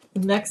 Yeah.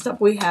 Next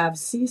up, we have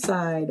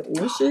Seaside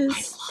Wishes.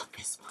 I love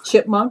this one.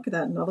 Chipmunk,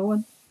 that another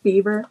one.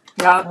 Beaver.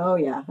 Yeah. Oh,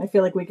 yeah. I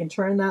feel like we can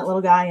turn that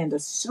little guy into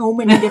so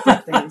many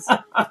different things.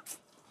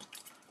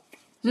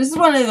 This is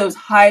one of those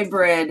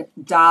hybrid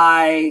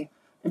die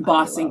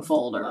embossing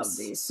folders. Love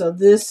these. So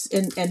this,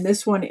 and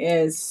this one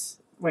is,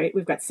 right,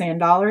 we've got sand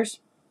dollars.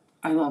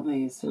 I love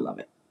these. I love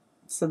it.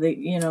 So,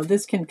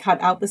 this can cut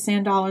out the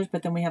sand dollars,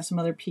 but then we have some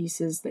other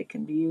pieces that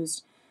can be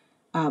used.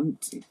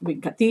 We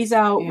can cut these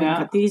out. We can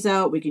cut these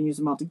out. We can use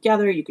them all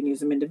together. You can use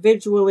them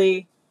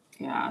individually.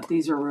 Yeah,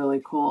 these are really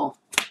cool.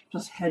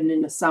 Just heading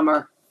into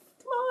summer.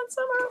 Come on,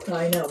 summer.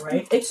 I know,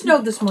 right? It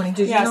snowed this morning.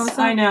 Did you notice that?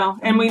 I know.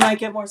 And we might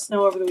get more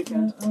snow over the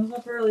weekend. I was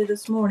up early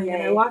this morning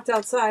and I walked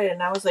outside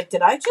and I was like,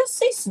 did I just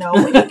see snow?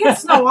 We didn't get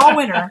snow all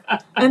winter.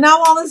 And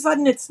now all of a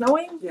sudden it's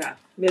snowing? Yeah,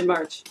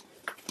 mid-March.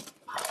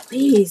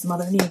 Please,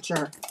 Mother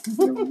Nature.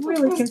 I'm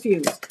really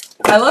confused.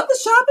 I love the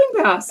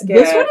shopping basket.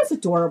 This one is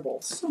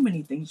adorable. So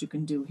many things you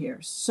can do here.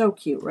 So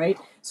cute, right?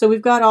 So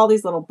we've got all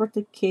these little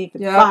birthday cake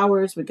and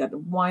flowers. We've got a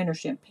wine or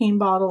champagne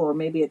bottle, or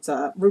maybe it's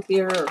a root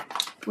beer.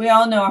 We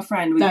all know a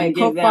friend. We can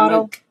give them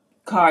bottle.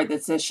 a card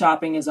that says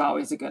shopping is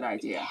always a good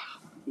idea.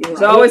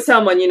 There's always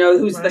someone,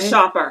 who's the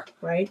shopper.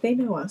 Right? They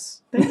know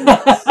us. They know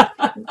us.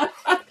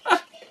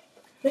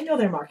 They know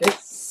their market.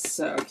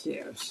 So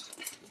cute.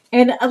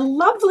 And a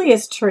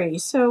loveliest tree.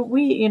 So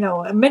we,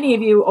 many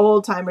of you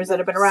old timers that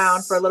have been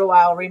around for a little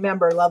while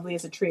remember Lovely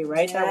as a Tree,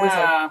 right?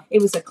 Yeah.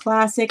 It was a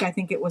classic. I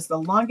think it was the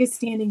longest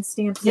standing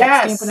stamp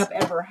that Stampin' Up!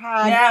 Ever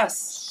had. Yes.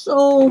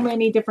 So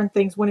many different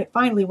things. When it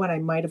finally went, I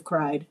might have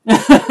cried.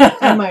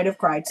 I might have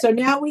cried. So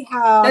now we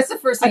have That's the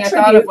first thing I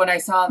thought of when I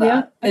saw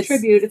that. Yeah, a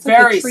tribute. It's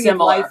very like the Tree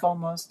similar. of Life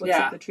almost. Looks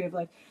like the Tree of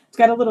Life. It's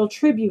got a little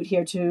tribute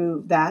here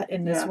to that,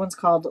 and this one's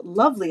called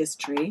Loveliest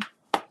Tree.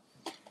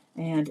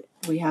 And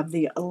we have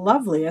the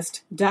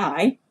loveliest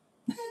die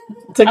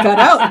to cut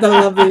out the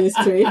loveliest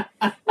tree.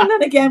 And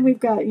then again, we've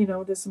got,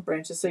 there's some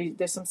branches. So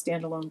there's some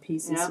standalone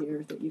pieces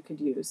here that you could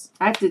use.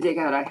 I have to dig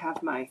out. I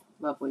have my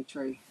lovely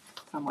tree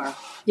somewhere.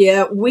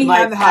 Yeah, we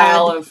have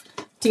pile had, of...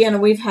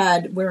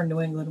 Deanna, we're in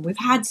New England. We've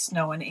had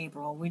snow in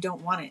April. We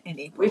don't want it in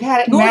April. We've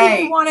had it in Nor May.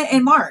 do we want it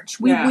in March.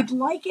 We would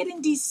like it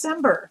in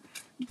December.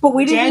 But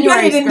we didn't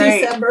get it in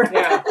December.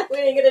 Yeah. We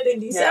didn't get it in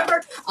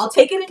December. Yeah. I'll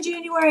take it in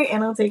January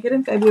and I'll take it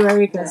in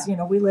February because,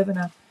 we live in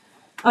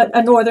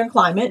a northern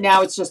climate.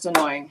 Now it's just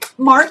annoying.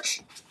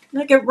 March,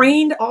 like it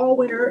rained all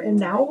winter and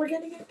now we're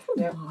getting it.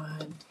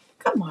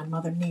 Come on,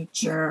 Mother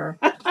Nature.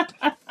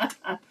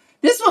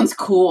 This one's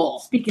cool.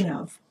 Speaking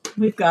of,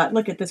 We've got,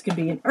 look at this, can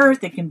be an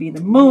earth, it can be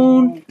the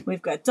moon.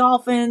 We've got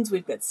dolphins,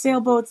 we've got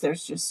sailboats.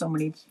 There's just so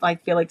many, I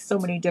feel like so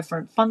many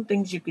different fun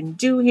things you can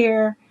do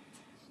here.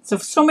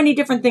 So many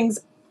different things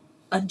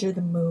under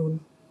the moon,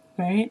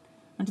 right?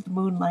 Under the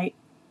moonlight.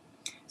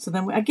 So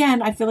then,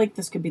 again, I feel like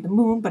this could be the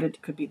moon, but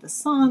it could be the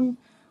sun.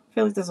 I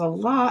feel like there's a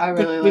lot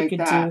that we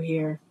could do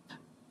here.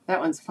 That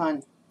one's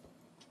fun.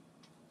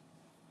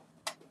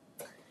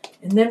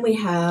 And then we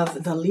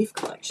have the leaf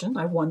collection.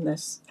 I won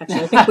this.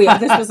 Actually, I think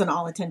this was an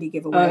all-attendee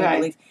giveaway, Okay. I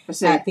believe,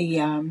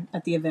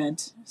 at the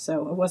event.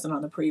 So it wasn't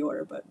on the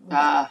pre-order, but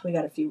we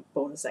got a few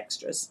bonus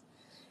extras.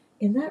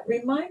 And that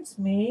reminds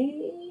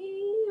me,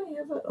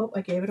 I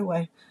gave it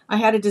away. I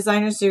had a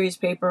designer series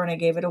paper, and I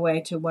gave it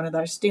away to one of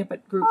our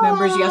Stampin group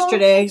members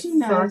yesterday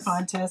for our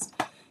contest.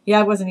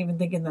 Yeah, I wasn't even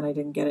thinking that I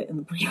didn't get it in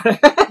the pre-order.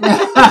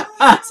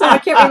 So I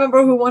can't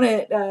remember who won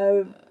it.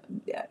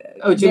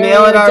 Did you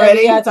mail it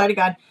already? Yeah, it's already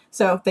gone.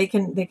 So they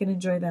can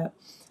enjoy that.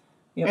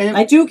 Yep.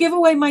 I do give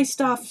away my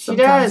stuff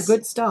sometimes.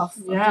 Good stuff.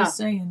 Yeah. I'm just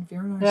saying, if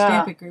you're in our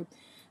Stampin group.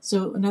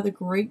 So another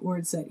great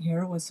word set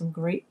here with some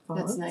great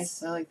fonts. That's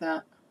nice. I like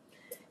that.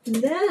 And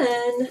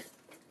then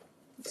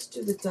let's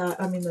do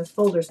the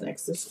folders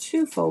next. There's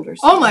 2 folders.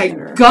 Oh my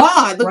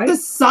God! Look at the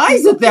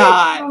size of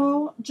that.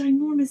 How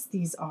ginormous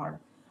these are.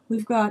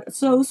 We've got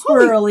So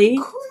Swirly,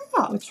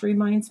 which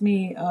reminds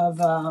me of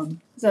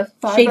is that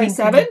 5 by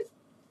 7?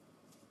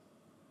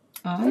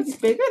 It's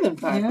bigger than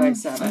 5 by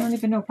 7. I don't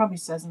even know. It probably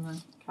says in the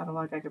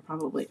catalog. I could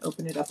probably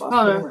open it up.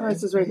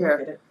 This is right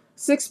here.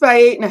 6 by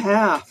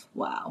 8.5.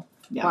 Wow.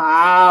 Yeah.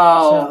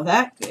 Wow.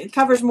 So it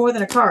covers more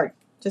than a card.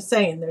 Just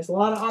saying. There's a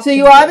lot of options. So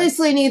you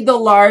obviously need the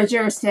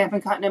larger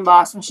Stampin' Cut and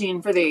Emboss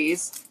machine for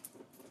these.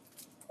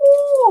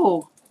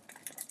 Ooh.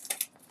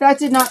 That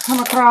did not come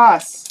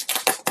across.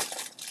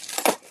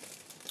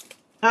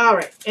 All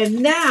right. And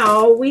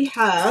now we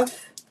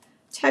have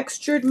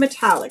textured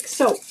metallic.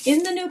 So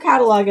in the new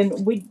catalog,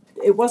 and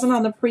it wasn't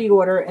on the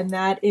pre-order, and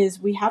that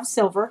is we have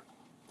silver.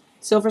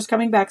 Silver's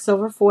coming back,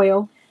 silver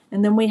foil.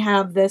 And then we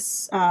have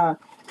this,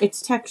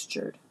 it's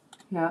textured.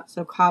 Yeah.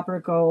 So copper,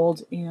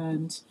 gold,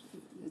 and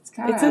it's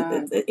kind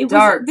of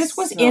dark. This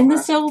was silver. In the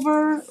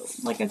silver,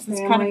 like this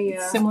kind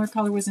of similar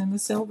color was in the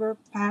silver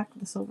pack,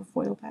 the silver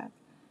foil pack.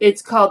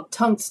 It's called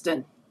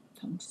tungsten.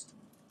 Tungsten.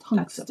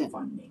 That's a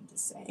fun name to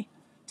say.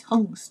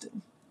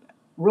 Tungsten.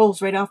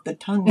 Rolls right off the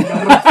tongue.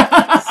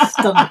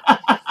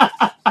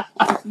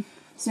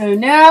 So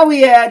now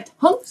we add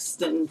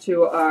tungsten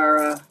to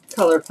our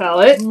color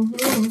palette.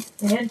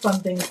 Mm-hmm. And fun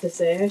things to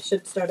say. I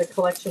should start a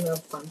collection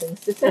of fun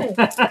things to say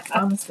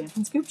on the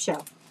Stampin' Scoop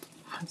Show.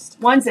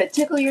 Ones that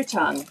tickle your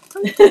tongue.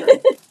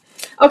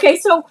 Okay,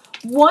 so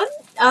one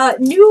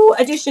new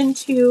addition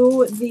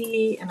to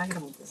the, and I'm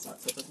going to move this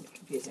out so it doesn't get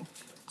confusing,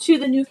 to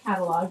the new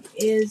catalog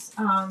is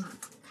kind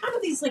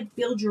of these like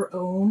build your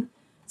own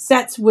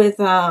sets with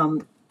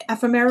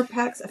ephemera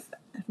packs.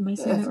 Am I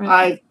saying that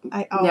right?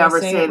 I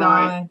never say that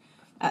right.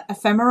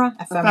 Ephemera.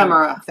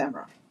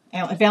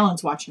 If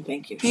Ellen's watching,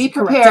 thank you. Be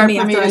prepared me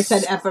after I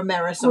said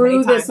ephemera so many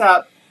times. This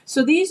up.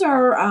 So these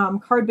are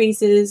card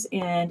bases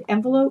and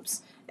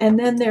envelopes, and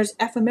then there's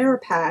ephemera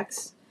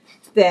packs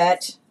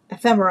that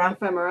ephemera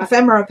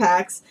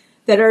packs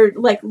that are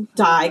like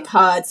die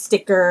cuts,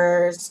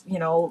 stickers,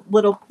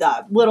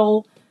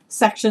 little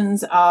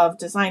sections of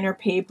designer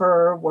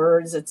paper,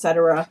 words,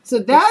 etc. So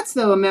that's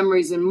the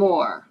Memories and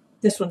More.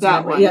 This one's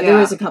Memories. Yeah, there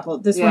is a couple.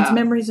 This one's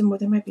Memories and More.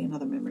 There might be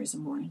another Memories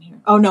and More in here.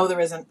 Oh, no, there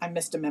isn't. I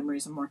missed a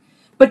Memories and More.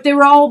 But they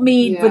were all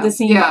made with the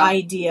same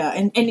idea.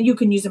 And you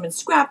can use them in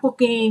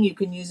scrapbooking. You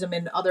can use them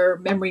in other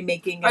memory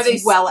making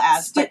as well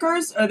as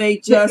stickers. Are they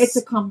just? It's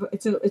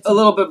a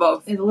little bit of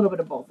both. It's a little bit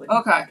of both.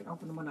 Okay. I can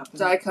open one up.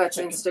 Die cuts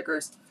and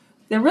stickers.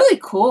 They're really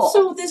cool.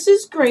 So this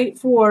is great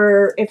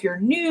for if you're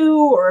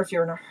new or if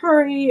you're in a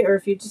hurry or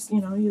if you just,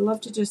 you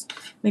love to just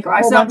make a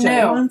whole bunch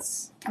at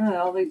once.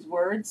 All these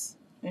words.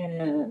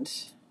 And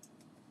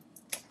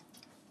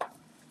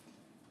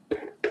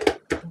let's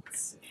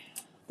see.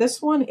 This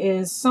one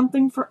is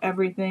Something for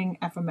Everything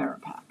ephemera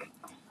pack.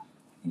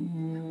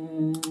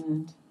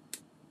 And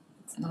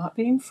it's not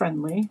being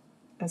friendly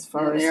as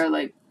far as... They're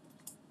like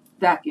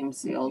vacuum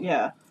sealed.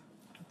 Yeah.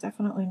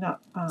 Definitely not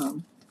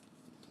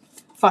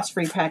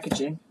fuss-free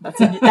packaging.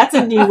 That's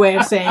a new way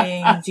of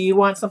saying, do you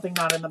want something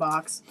not in the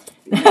box?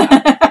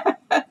 Yeah.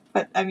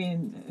 But, I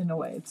mean, in a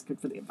way, it's good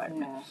for the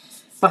environment. Yeah.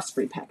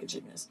 Fuss-free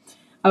packaging is.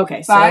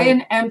 Okay, so... Buy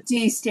an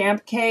empty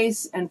stamp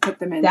case and put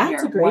them in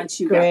here once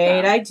you get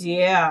them. Great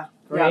idea.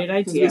 Great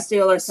idea. We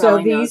still are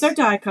selling these are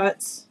die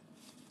cuts.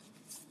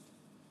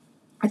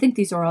 I think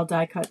these are all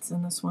die cuts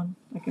in this one.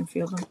 I can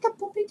feel them. Look at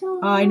the puppy dog.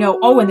 I know.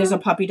 Oh, and there's a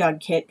puppy dog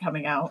kit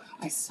coming out.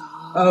 I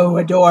saw. Oh,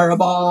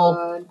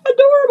 adorable.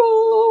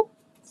 Adorable.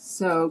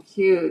 So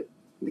cute.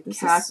 The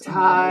cacti. A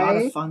lot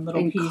of fun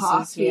little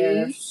pieces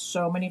here.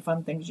 So many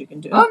fun things you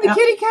can do. Oh, the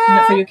kitty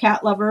cat. For you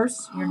cat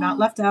lovers, you're not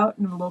left out.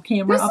 And a little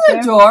camera up there.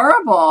 This is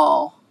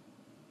adorable.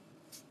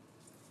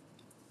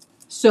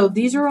 So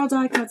these are all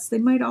die cuts. They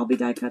might all be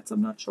die cuts.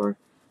 I'm not sure.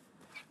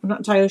 I'm not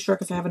entirely sure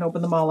because I haven't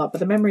opened them all up, but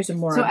the memories are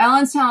more. So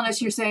Ellen's telling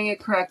us you're saying it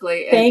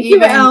correctly. Thank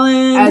you,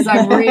 Ellen. As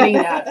I'm reading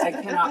that, I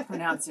cannot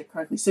pronounce it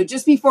correctly. So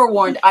just be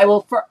forewarned, I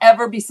will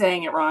forever be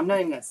saying it wrong. I'm not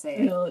even going to say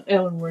it.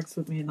 Ellen works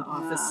with me in the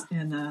office,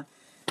 and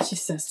she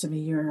says to me,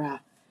 "You're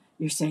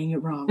saying it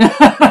wrong.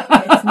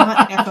 It's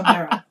not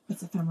ephemera.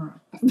 It's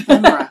ephemera.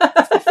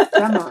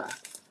 Ephemera.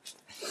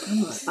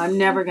 I'm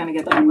never going to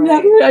get that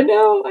right. I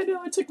know.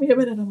 It took me a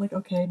minute. I'm like,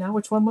 okay, now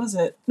which one was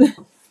it?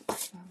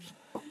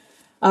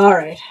 All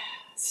right.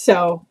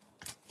 So,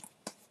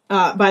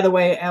 by the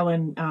way,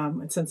 Ellen,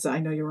 since I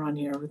know you're on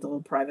here with a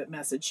little private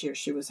message here,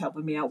 she was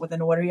helping me out with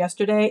an order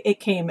yesterday. It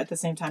came at the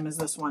same time as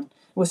this one.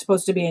 It was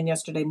supposed to be in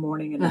yesterday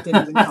morning, and it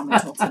didn't even come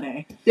until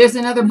today. There's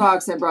another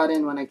box I brought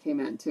in when I came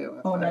in,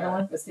 too. Another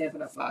one? A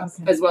Stampin' Up box,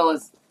 as well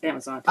as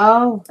Amazon.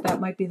 Oh, that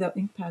might be the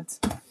ink pads.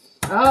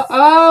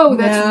 Oh,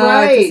 that's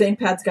right. The ink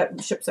pads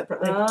got shipped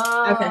separately.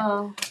 Oh. Okay.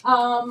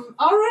 All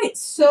right.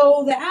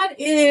 So that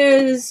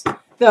is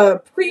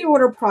the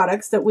pre-order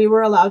products that we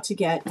were allowed to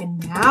get,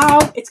 and now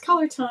it's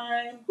color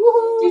time.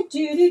 All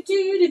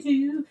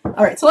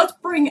right. So let's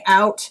bring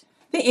out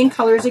the ink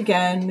colors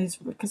again,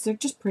 because they're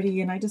just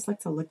pretty, and I just like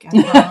to look at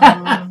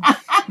them.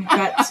 We've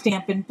got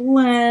Stampin'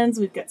 blends.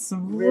 We've got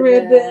some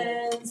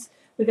ribbons.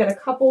 We've got a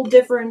couple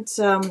different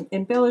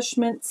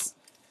embellishments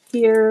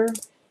here.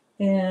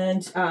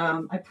 And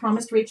I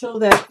promised Rachel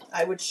that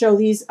I would show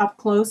these up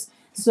close.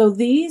 So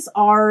these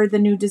are the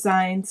new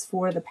designs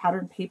for the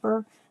pattern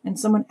paper. And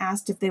someone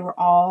asked if they were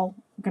all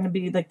going to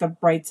be like the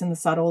brights and the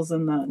subtles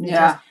and the neutrals.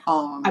 Yeah,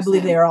 I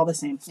believe they are all the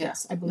same. Yeah.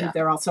 Yes, I believe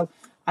they're all. So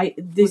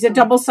these are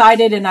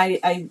double-sided, and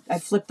I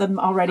flipped them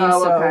already,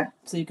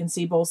 so you can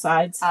see both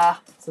sides.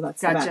 So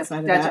that's the back side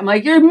of that. I'm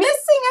like, you're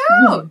missing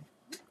out.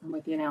 I'm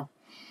with you now.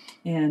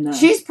 And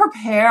she's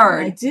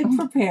prepared. I did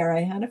prepare.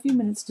 I had a few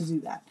minutes to do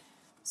that.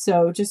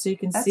 So just so you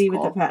can see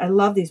with the pattern, I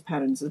love these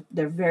patterns.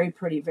 They're very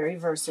pretty, very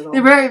versatile.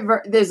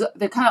 They're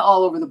they're kind of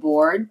all over the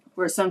board,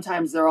 where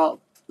sometimes they're all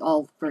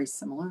very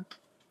similar.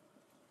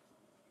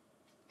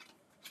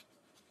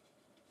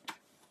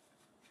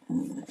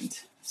 And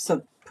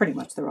so pretty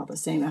much they're all the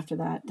same after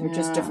that. They're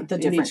just different. The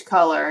different each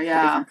color,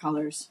 different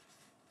colors.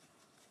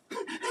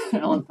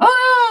 Oh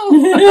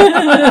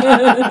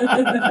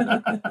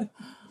no!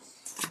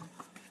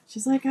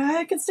 She's like,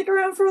 I can stick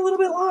around for a little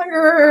bit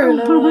longer. And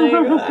I'm like,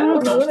 I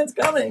don't know when it's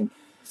coming.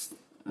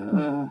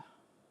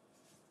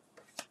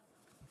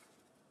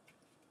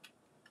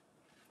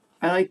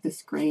 I like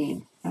this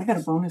green. I got a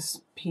bonus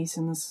piece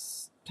in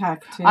this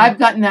pack, too. I've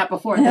gotten that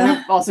before. And then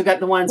I've also got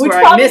the ones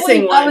where I'm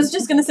missing one. I was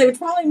just going to say, which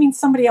probably means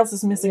somebody else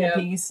is missing a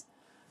piece.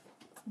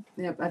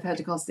 Yep, I've had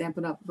to call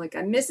Stampin' Up. Like,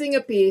 I'm missing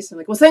a piece. I'm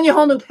like, we'll send you a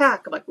whole new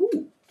pack. I'm like,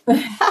 ooh,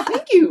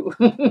 thank you.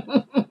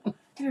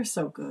 They're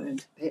so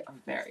good. They are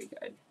very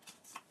good.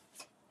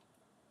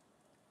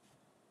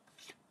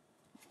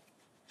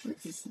 What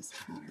is this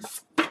pattern?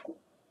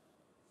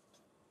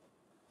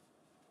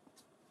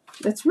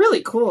 That's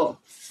really cool.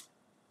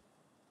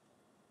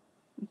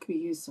 It could be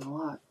used in a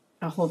lot.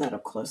 I'll hold that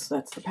up close.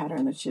 That's the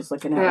pattern that she's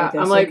looking at right there.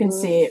 I'm so like, you can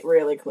see it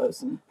really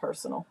close and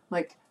personal.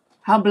 Like,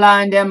 how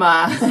blind am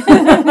I?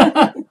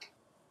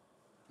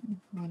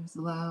 Folders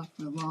allow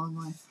for long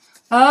line.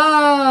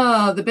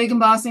 Oh, the big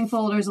embossing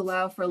folders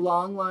allow for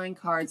long line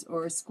cards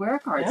or square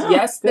cards. Yeah,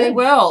 yes, good. They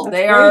will. That's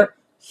great. Are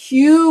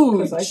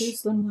huge. Because I do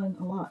slimline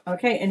a lot.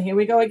 Okay, and here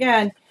we go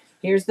again.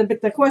 Here's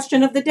the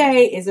question of the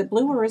day. Is it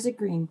blue or is it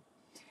green?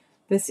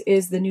 This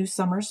is the new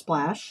Summer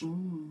Splash.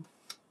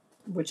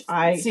 Which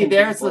I see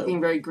there it's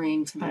looking very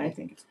green to me. I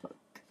think it's blue.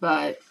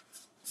 But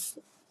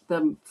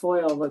the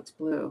foil looks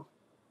blue.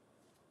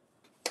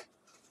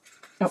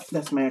 Oh,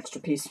 that's my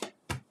extra piece.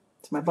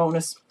 It's my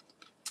bonus.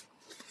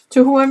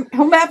 To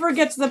whomever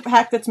gets the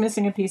pack that's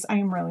missing a piece, I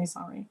am really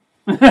sorry.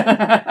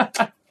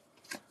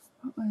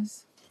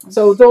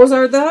 So those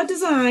are the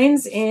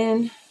designs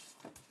in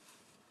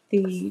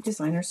the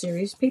Designer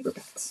Series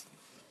paperbacks.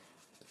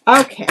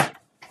 Okay.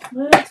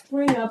 Let's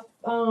bring up,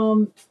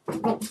 and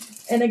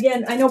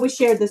again, I know we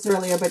shared this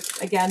earlier, but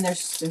again,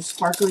 there's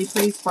sparkly,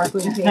 pretty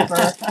sparkly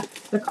paper.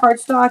 The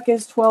cardstock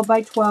is 12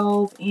 by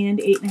 12 and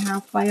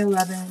 8.5 by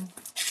 11.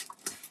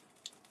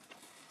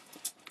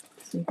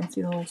 So you can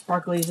see the little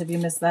sparklies if you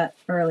missed that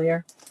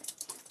earlier.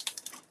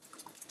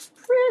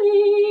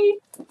 Pretty!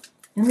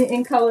 And the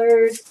ink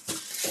colors.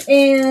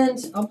 And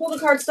I'll pull the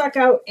cardstock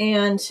out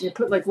and... You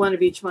put like one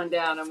of each one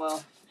down and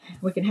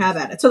we can have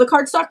at it. So the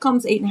cardstock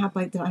comes 8.5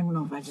 by... I don't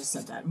know if I just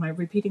said that. Am I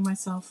repeating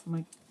myself?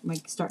 Am I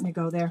starting to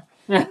go there?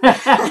 Am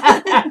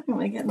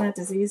I getting that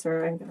disease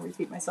or I'm going to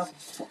repeat myself?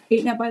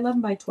 8.5 by 11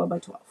 by 12 by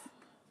 12.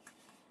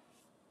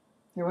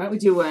 Here, why don't we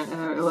do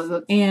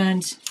one?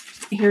 And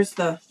here's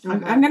the...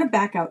 I'm going to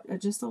back out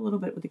just a little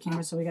bit with the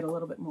camera so we get a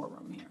little bit more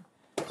room here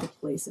to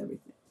place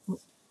everything.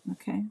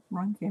 Okay,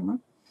 wrong camera.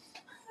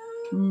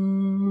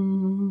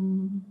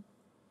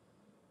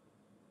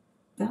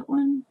 That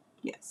one?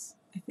 Yes,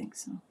 I think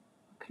so.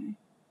 Okay.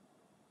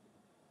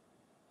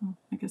 Well,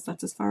 I guess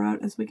that's as far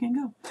out as we can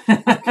go.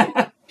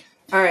 Okay.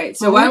 All right,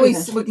 so why don't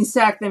we can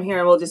stack them here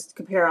and we'll just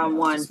compare on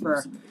one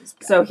for...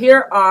 So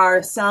here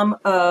are some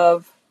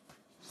of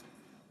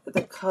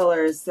the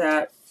colors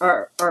that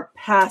are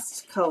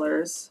past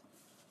colors.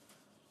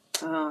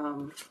 We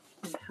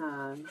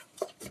had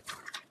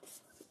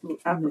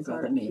I've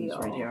got the names peel,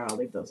 right here. I'll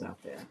leave those out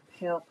there.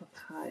 pale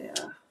papaya.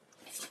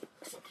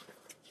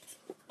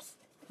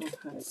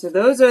 Okay, so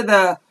those are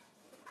the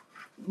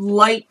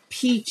light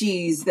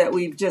peaches that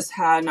we've just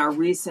had in our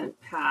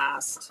recent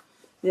past.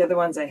 The other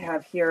ones I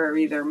have here are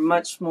either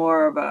much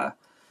more of a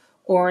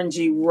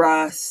orangey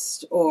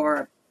rust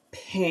or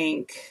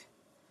pink-ish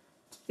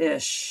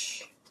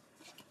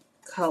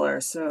color.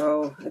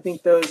 So I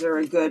think those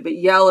are good. But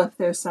yellow, if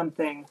there's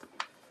something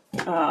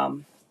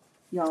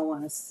y'all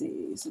want to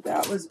see. So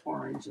that was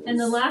oranges. And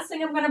the last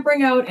thing I'm going to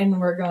bring out,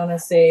 and we're going to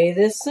say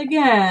this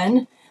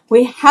again,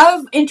 we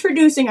have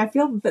introducing. I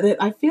feel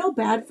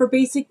bad for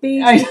Basic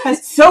Beige because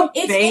it's so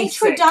its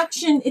basic.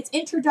 introduction. Its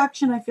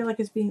introduction, I feel like,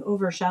 is being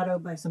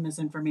overshadowed by some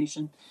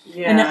misinformation,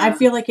 Yeah. and I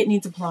feel like it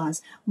needs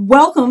applause.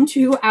 Welcome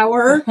to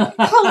our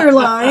color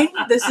line.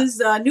 This is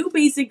a new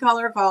basic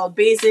color called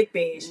Basic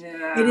Beige.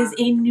 Yeah. It is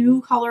a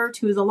new color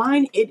to the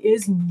line. It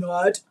is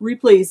not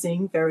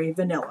replacing Very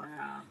Vanilla.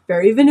 Yeah.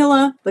 Very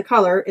Vanilla. The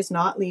color is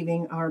not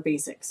leaving our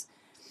basics.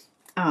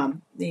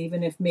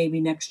 Even if maybe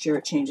next year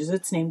it changes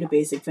its name to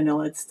Basic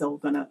Vanilla, it's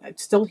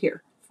still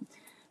here.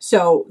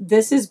 So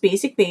this is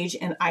Basic Beige,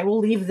 and I will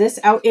leave this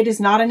out. It is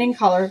not an in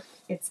color.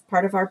 It's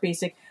part of our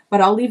basic, but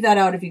I'll leave that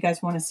out if you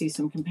guys want to see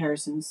some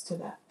comparisons to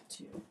that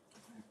too.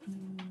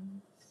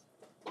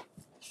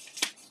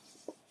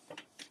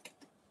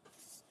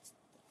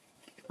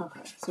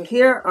 Okay, so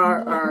here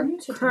are our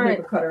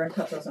current cutter and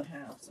cut those in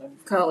half.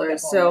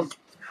 colors. So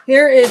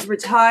here is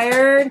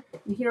retired,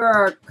 and here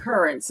are our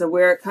current. So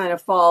where it kind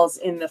of falls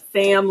in the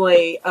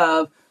family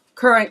of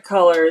current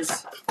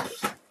colors.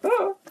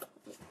 Oh.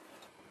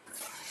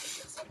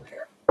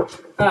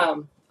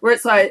 Where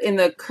it's like in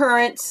the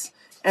current,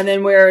 and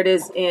then where it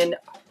is in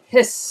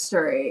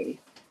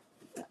history.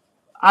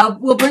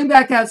 We'll bring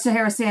back out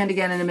Sahara Sand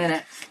again in a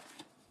minute.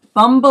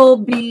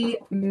 Bumblebee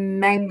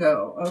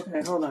Mango.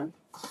 Okay, hold on.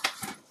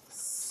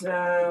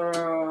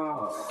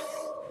 So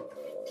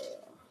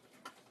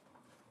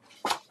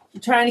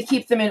I'm trying to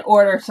keep them in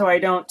order so I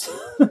don't.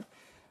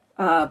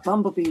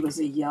 Bumblebee was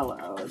a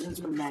yellow.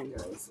 Those were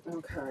mangoes.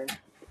 Okay.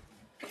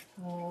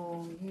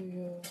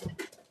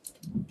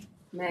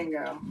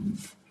 Mango.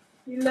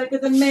 You look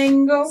at the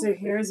mango. So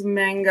here's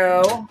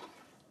mango.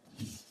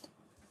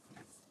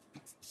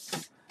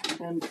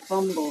 And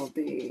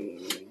bumblebee.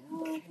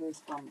 Here's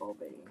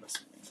bumblebee.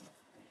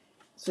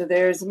 So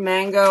there's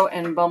mango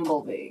and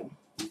bumblebee.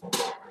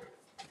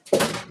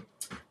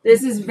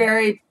 This is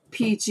very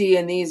peachy,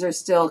 and these are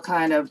still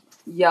kind of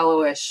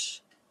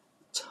yellowish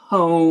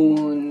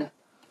tone.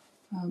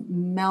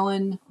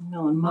 Melon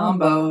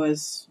Mambo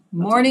is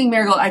Morning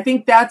Marigold. I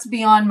think that's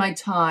beyond my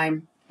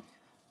time.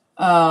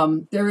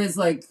 There is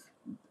like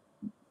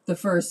the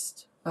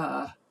first,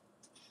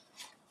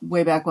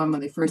 way back when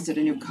they first did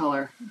a new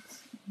color.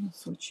 I'll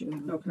switch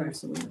you. Okay.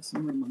 So we have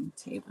some room on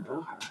the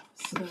table.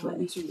 Okay. So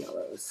these are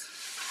yellows.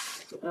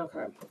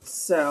 Okay.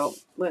 So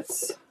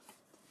let's.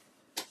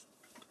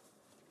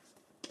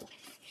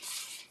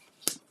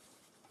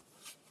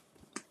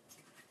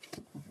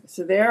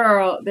 So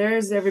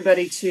there's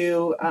everybody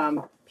to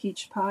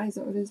peach pie. Is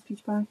that what it is?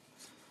 Peach pie?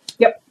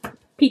 Yep.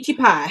 Peachy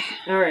pie.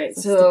 All right.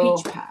 That's so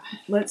the peach pie.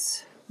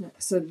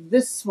 So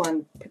this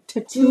one,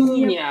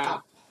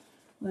 Petunia.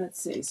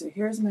 Let's see. So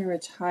here's my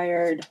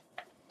retired.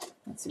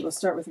 Let's see. We'll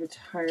start with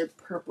retired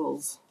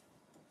purples.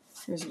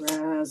 Here's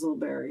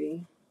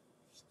raspberry,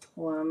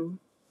 plum,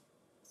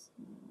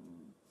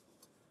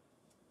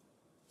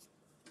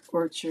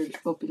 orchard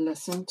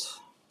opulent.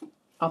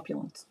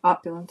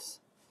 Opulence.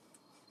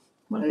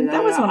 Well,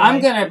 That was one I'm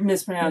going to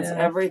mispronounce Yeah.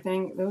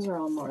 everything. Those are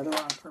all more. They're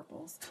all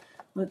purples.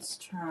 Let's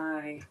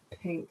try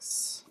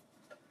pinks.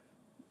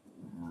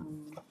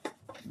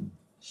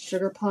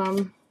 Sugar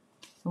plum.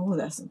 Oh,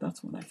 that's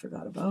one I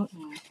forgot about.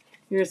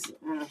 Here's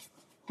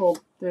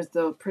there's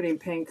the pretty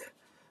pink.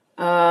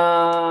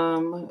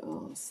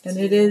 And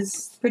it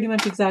is pretty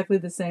much exactly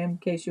the same, in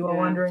case you were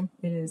wondering.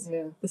 It is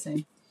the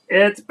same.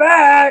 It's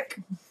back!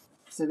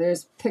 So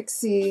there's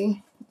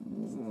Pixie.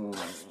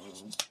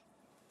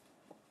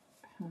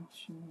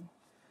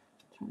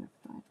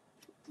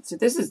 So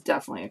this is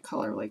definitely a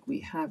color like we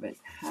haven't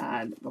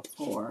had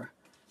before.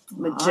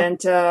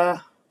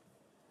 Magenta.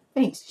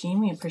 Thanks, Jean.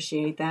 We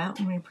appreciate that.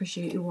 We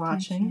appreciate you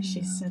watching.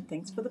 She said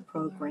thanks for the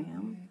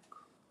program.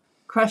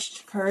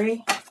 Crushed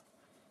curry.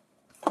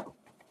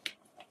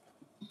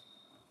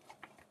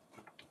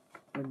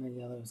 Where my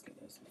yellows go?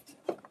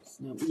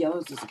 No,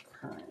 yellows is a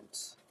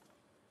currant.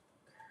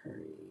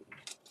 Curry.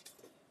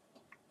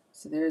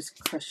 So there's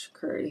crushed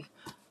curry.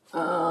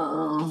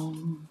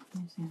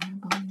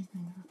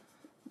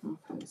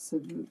 Okay,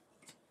 so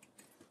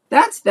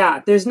that's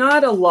that. There's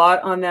not a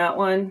lot on that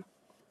one.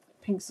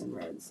 Pinks and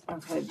reds.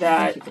 Okay, I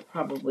that. think you could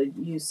probably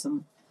use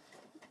some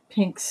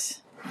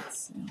pinks.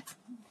 Let's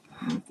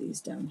move these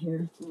down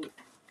here.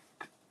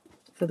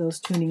 For those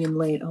tuning in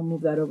late, I'll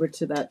move that over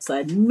to that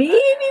side. Maybe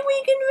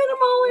we can fit them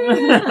all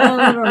in.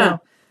 I don't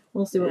know.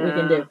 We'll see what we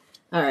can do.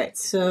 All right,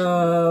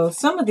 so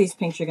some of these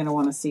pinks you're going to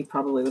want to see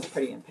probably with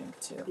Pretty in Pink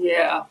too.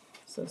 Yeah.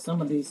 So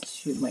some of these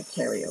might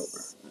carry over.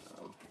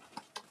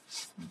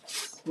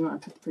 You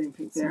want to put the Pretty in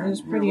Pink there? So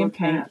there's Pretty in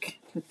Pink.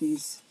 Put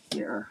these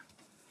here.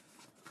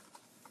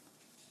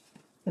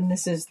 And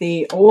this is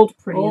the old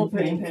Pretty in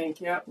Pretty Pink,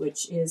 Pink, yep.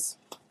 which is,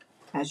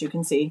 as you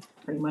can see,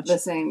 pretty much the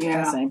same.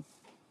 Yeah. the same.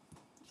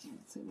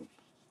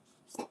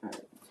 All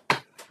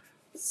right.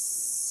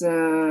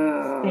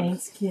 So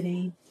Thanks,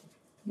 Kitty.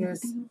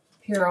 here's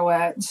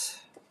Pirouette,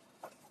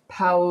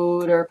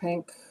 Powder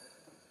Pink,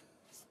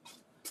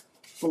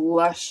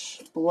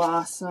 Blush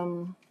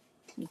Blossom.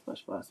 There's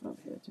Blush Blossom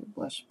over here too.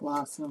 Blush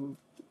Blossom.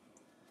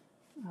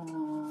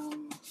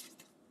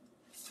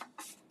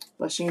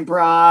 Blushing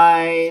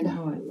Bride.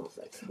 Oh, I love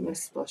that color.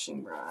 Miss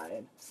Blushing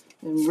Bride.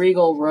 And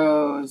Regal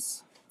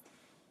Rose.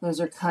 Those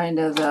are kind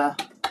of the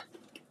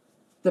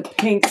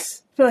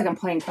pinks. I feel like I'm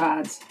playing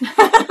cards.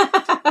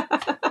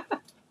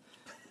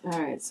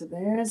 Alright, so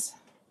there's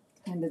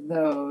kind of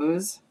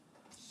those.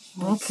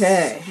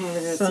 Okay.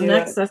 So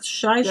next, that's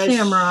Shy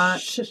Shamrock.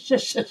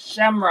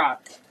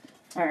 Shamrock.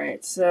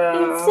 Alright,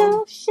 so. It's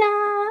so shy.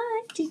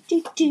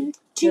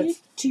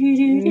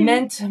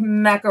 Mint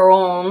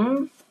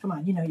Macaron. Come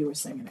on, you know you were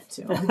singing it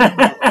too.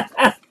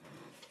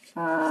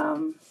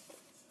 I'm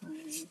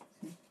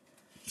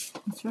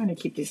trying to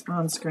keep these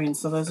on screen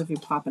so those of you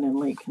popping in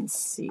late can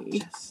see.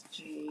 Just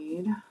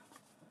Jade.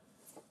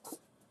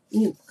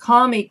 Ooh,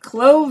 Call Me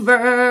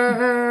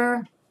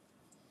Clover.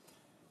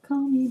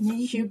 Call me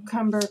maybe.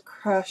 Cucumber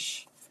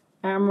Crush.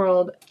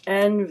 Emerald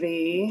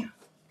Envy.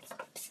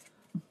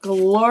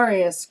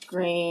 Glorious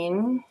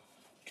Green.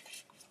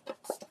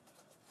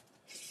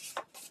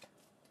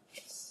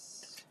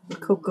 The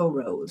Cocoa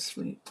Rose.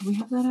 Wait, do we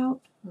have that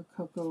out?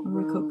 Rococo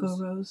Rococo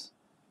Rose.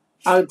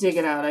 I'll dig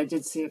it out. I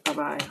did see it go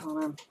by.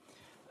 Hold on.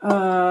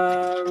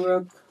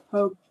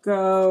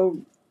 Rococo.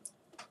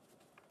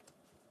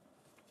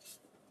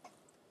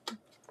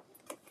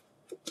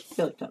 I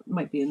feel like that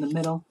might be in the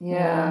middle.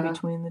 Yeah.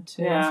 Between the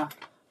two. Yeah.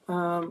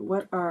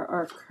 What are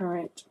our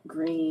current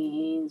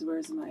greens?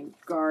 Where's my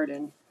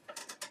garden?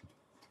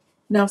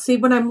 Now, see,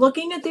 when I'm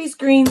looking at these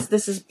greens,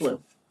 this is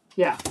blue.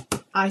 Yeah.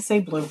 I say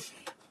blue.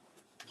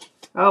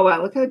 Oh,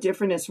 wow. Look how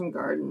different it is from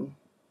garden.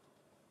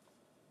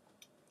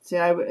 See,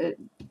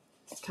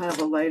 it's kind of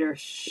a lighter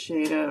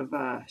shade of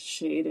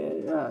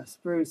shaded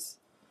spruce.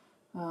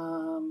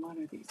 What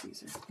are these?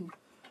 These are...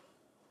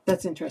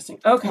 That's interesting.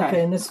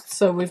 Okay. And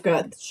so we've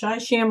got Shy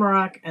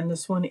Shamrock, and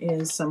this one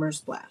is Summer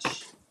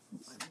Splash.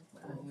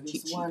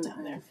 There's one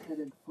I'm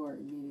headed for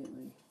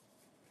immediately.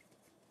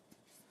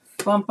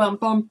 Bum, bum,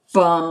 bum,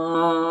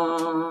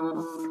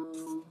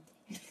 bum.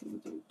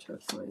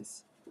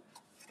 Turquoise.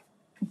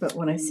 But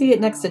when I see it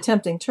next to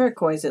Tempting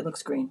Turquoise, it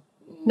looks green.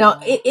 Yeah. Now,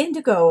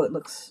 indigo, it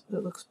looks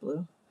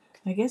blue.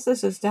 I guess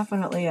this is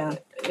definitely a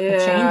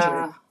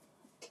changer.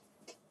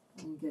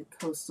 I'll get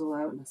Coastal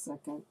out in a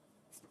second.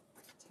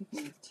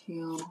 Taking a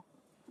teal.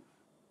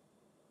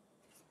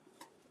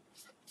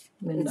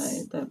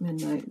 Midnight. That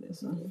Midnight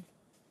is a...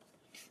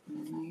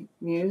 Midnight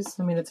Muse?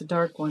 I mean, it's a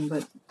dark one,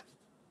 but...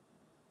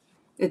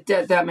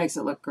 That makes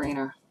it look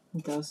greener.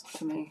 It does.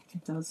 To me.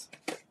 It does.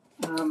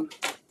 Blues.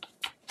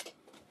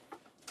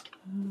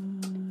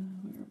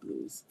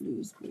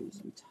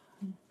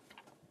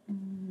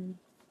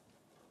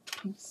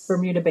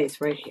 Bermuda base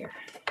right here.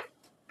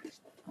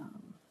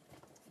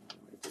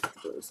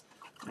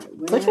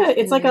 Right,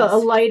 it's like a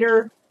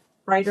lighter,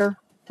 brighter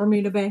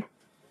Bermuda Bay.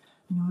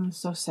 You know, it was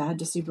so sad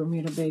to see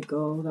Bermuda Bay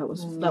go. That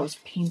was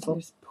painful.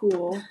 There's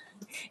Pool.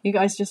 You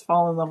guys just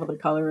fall in love with the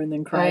color and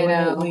then cry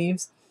when it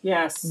leaves.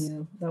 Yes.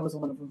 Yeah, that was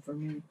one of them for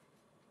me.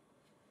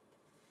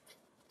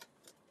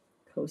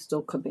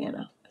 Coastal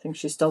Cabana. I think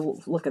she's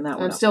still looking that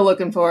one I'm up. still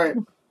looking for it.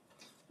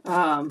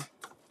 Where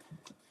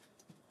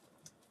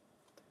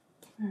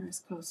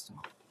is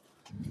Coastal?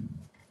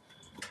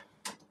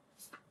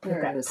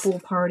 There it is.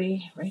 Pool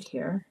Party right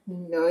here.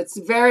 No, it's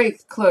very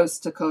close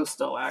to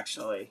Coastal,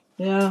 actually.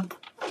 Yeah.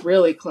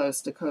 Really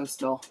close to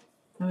Coastal.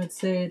 I would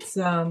say it's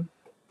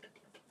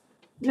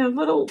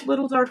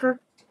little darker.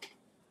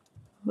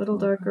 Little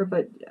darker,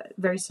 but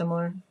very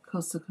similar.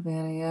 Coastal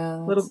Cabana, yeah.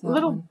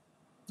 Little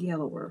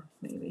yellower,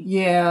 maybe.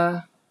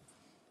 Yeah.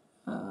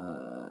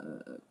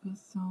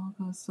 Coastal.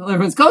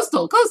 Everyone's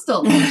Coastal.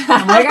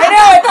 I'm like,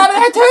 I thought of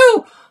that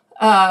too.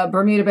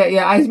 Bermuda Bay.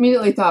 Yeah, I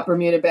immediately thought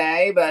Bermuda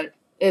Bay, but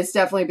it's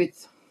definitely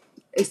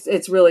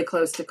it's really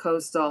close to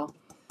Coastal.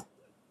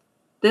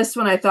 This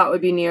one I thought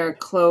would be near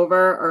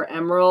Clover or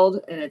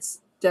Emerald, and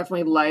it's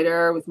definitely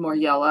lighter with more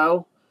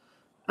yellow.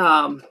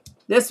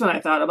 This one I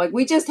thought, I'm like,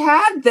 we just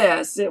had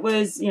this. It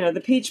was,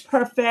 the Peach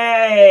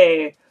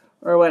Parfait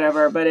or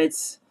whatever, but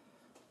it's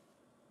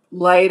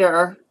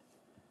lighter.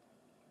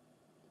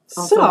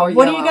 So,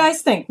 what do you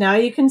guys think? Now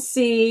you can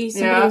see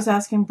somebody was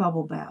asking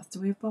Bubble Bath.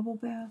 Do we have Bubble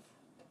Bath?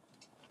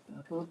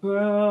 Bubble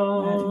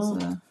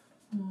Bath.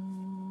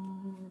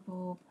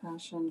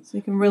 Passion. So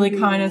you can really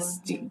kind of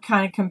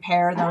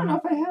compare them. I don't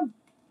know if I have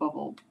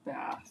Bubble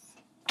Bath.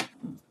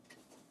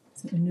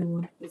 Is it a new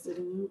one? Is it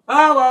a new?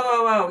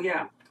 Oh,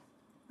 yeah.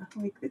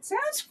 Like, it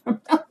sounds familiar.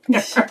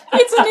 It's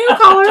a new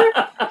color.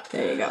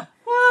 There you go.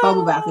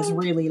 Bubble Bath is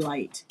really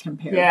light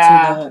compared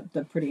to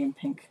the Pretty in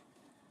Pink.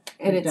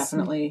 And it's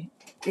definitely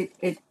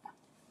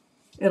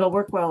it'll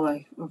work well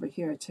like over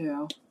here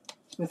too.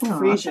 With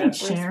Frisia. Thanks,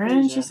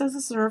 Sharon. She says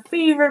this is her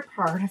favorite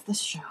part of the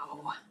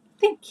show.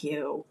 Thank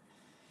you.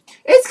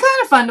 It's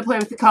kind of fun to play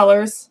with the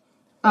colors.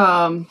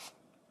 I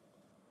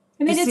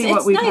mean,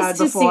 it's nice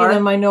to see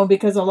them, I know,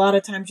 because a lot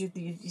of times you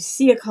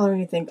see a color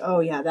and you think, oh,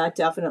 yeah, that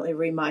definitely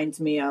reminds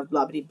me of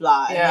blah, blah,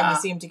 blah. And then you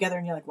see them together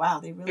and you're like, wow,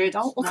 they really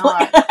don't look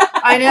like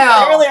I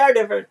know. They really are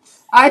different.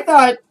 I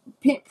thought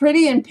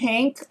Pretty in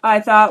Pink, I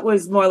thought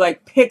was more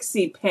like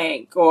Pixie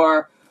Pink,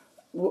 or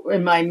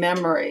in my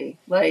memory,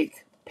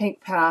 like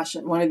Pink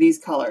Passion, one of these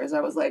colors.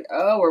 I was like,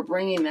 oh, we're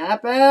bringing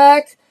that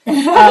back?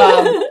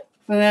 But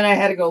then I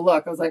had to go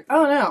look. I was like,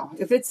 oh, no,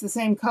 if it's the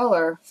same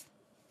color.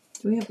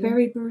 Do we have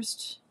Berry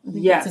Burst? I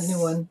think that's a new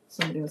one.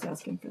 Somebody was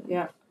asking for that.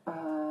 Yeah. Put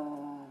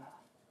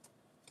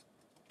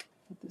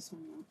this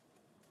one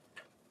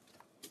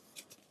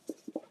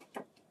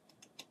up.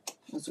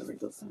 That's a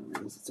wrinkle sign.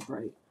 It's a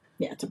bright.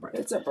 Yeah, it's a bright.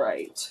 It's a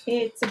bright.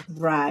 It's a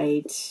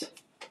bright.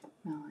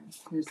 Oh,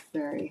 here's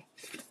Berry.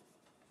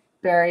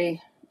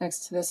 Berry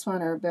next to this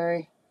one, or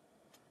Berry.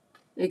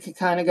 It could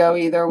kind of go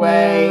either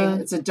way. Yeah.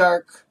 It's a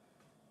dark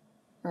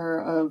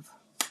of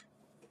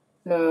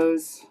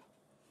those.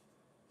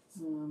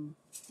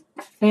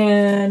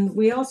 And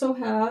we also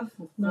have,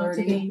 not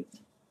to be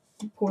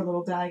poor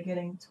little guy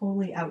getting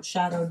totally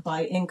outshadowed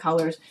by in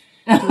colors.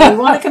 Do we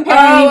want to compare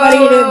anybody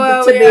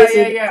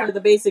to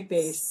the basic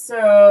base? So,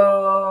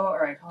 all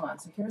right, hold on.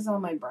 So here's all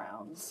my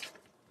browns.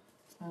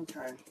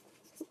 Okay.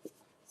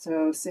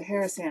 So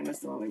Sahara Sand was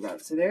the one we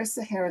wrote. So there's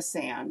Sahara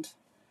Sand.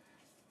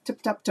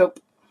 Tip top taupe.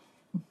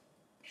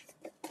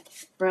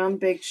 Brown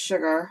Baked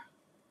Sugar.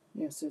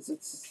 Yes,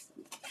 it's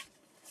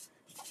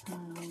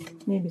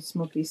maybe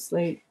Smoky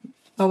Slate.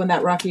 Oh, and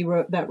that Rocky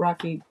Road.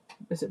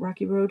 Is it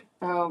Rocky Road?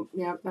 Oh,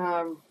 yeah.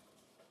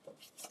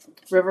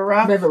 River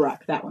Rock. River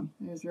Rock, that one.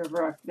 There's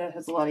River Rock. That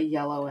has a lot of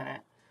yellow in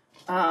it.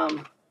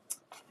 And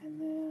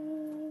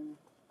then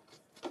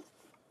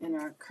in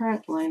our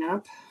current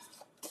lineup,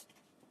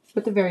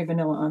 put the Very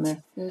Vanilla on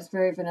there. There's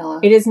Very Vanilla.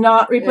 It is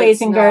not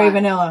replacing Very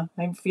Vanilla.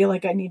 I feel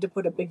like I need to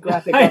put a big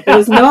graphic up. It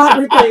is not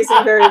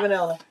replacing Very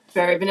Vanilla.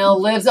 Very Vanilla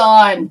lives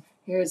on.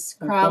 Here's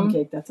Crumb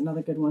Cake. That's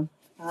another good one.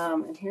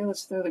 And here,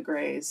 let's throw the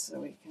grays so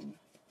we can.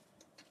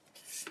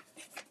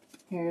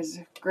 Here's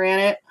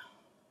Granite.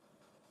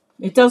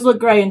 It does look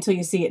gray until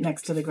you see it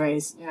next to the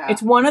grays. Yeah.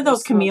 It's one of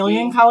those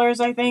chameleon colors,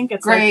 I think.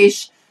 It's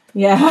grayish.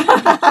 Like,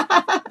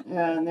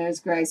 and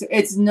there's gray. So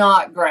it's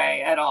not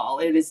gray at all.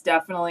 It is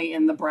definitely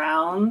in the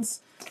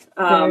browns.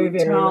 Very,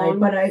 very light.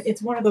 But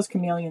it's one of those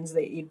chameleons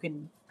that you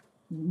can,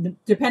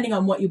 depending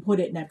on what you put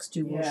it next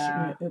to,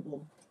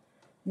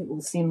 it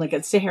will seem like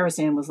it. Sahara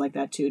Sand was like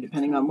that too,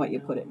 depending on what you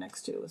put it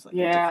next to. It was like a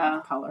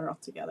different color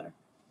altogether.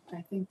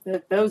 I think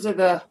that those are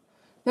the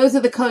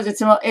colors.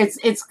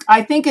 It's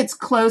I think it's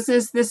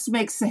closest. This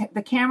makes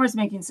the camera's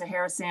making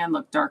Sahara Sand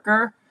look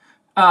darker.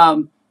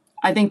 I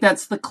think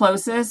that's the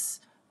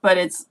closest, but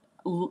it's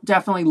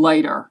definitely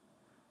lighter.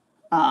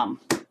 But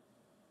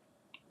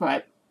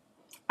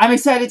I'm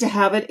excited to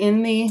have it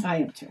in the I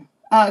am too.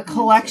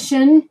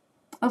 Collection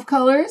of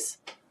colors.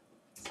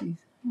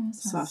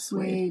 Soft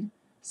suede.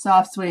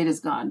 Soft suede is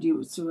gone.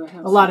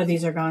 A lot of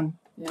these are gone.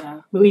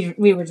 Yeah.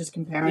 We were just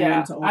comparing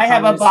them to old colors. I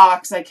have a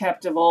box I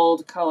kept of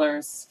old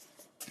colors.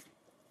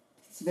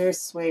 So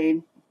there's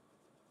suede.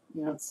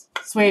 You know,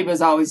 suede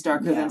was always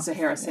darker than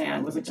Sahara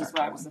Sand, which is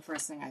why it was the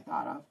first thing I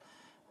thought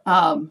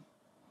of.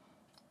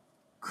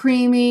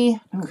 Creamy.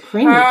 Oh,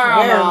 creamy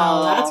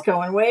caramel. That's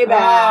going way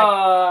back.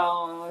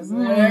 Oh,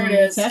 there it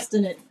is.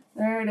 Testing it.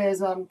 There it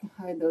is. I'll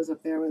hide those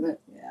up there with it.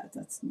 Yeah,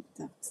 that's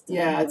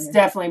it's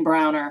definitely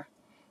browner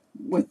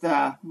with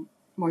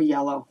more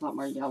yellow, a lot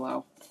more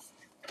yellow.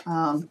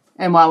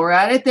 And while we're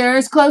at it,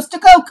 there's Close to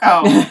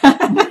Cocoa.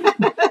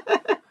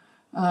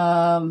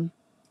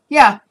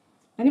 Yeah.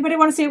 Anybody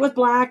want to see it with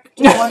black?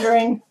 Just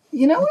wondering.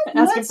 You know what?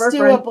 Let's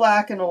do a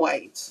black and a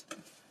white,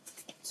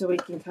 so we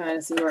can kind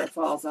of see where it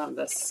falls on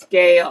the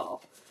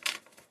scale.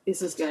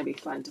 This is going to be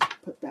fun to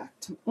put back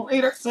to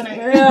later tonight.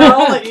 Yeah,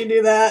 I'll let you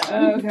do that.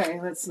 Okay,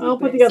 let's see. I'll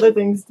put the other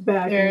things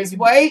back. There's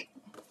white,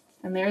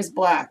 and there's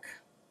black.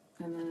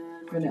 And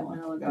then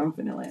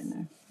vanilla in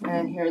there.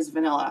 And here's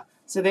vanilla.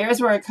 So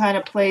there's where it kind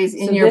of plays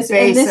in your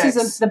basics. And this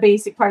is the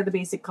basic part of the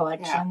basic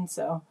collection. Yeah.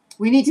 So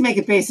we need to make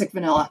it basic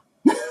vanilla.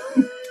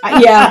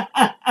 Yeah,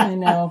 I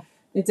know.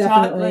 It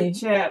definitely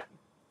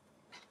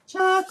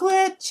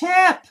chocolate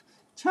chip.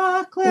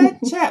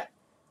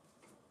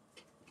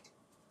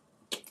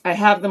 I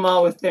have them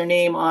all with their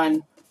name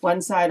on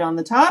one side on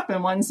the top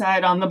and one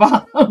side on the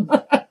bottom.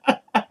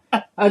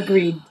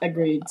 Agreed,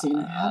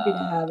 Tina. Happy to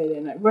have it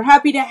in it. We're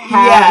happy to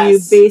have you,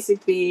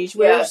 Basic Beige.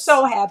 We're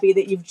so happy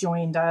that you've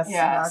joined us in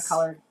our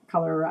color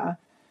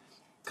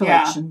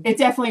collection. Yeah, it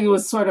definitely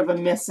was sort of a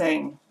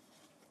missing,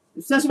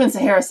 especially when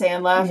Sahara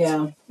Sand left.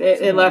 Yeah,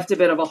 it left a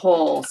bit of a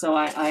hole. So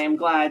I am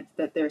glad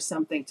that there's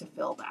something to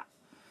fill that.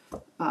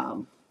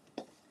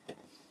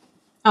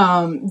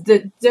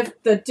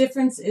 The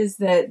difference is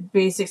that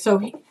basic.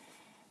 So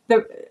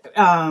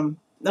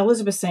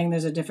Elizabeth's saying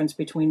there's a difference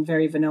between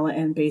very vanilla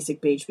and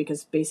basic beige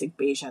because basic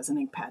beige has an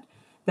ink pad.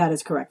 That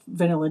is correct.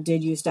 Vanilla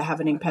did used to have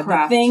an ink pad.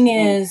 The thing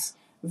is,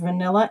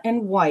 vanilla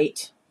and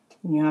white,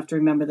 and you have to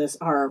remember this,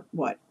 are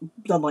what?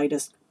 The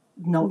lightest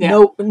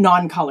no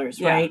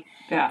non-colors, right?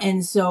 Yeah.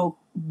 And so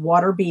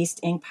water-based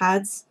ink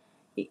pads,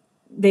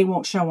 they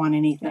won't show on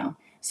anything. No.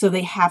 So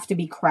they have to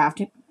be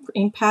craft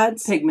ink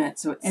pads. Pigment,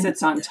 so it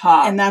sits on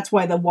top. And that's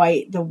why the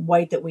white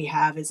that we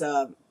have is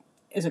a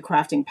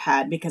crafting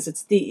pad because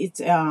it's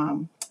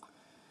pigment.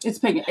 It's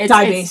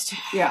dye-based.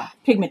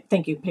 Pigment.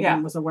 Thank you.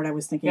 Pigment was the word I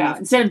was thinking of.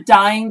 Instead of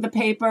dyeing the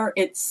paper,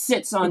 it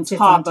sits on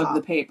top of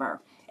the paper.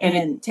 And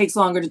it takes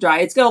longer to dry.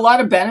 It's got a lot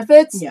of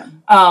benefits. Yeah.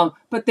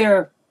 But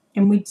they're...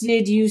 And we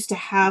did used to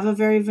have a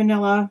very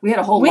vanilla. We had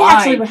a whole line. We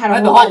actually had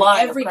a whole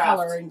line. Every of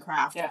color in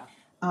craft. Yeah.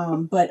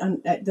 But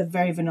the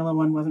very vanilla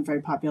one wasn't very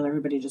popular.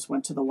 Everybody just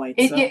went to the white.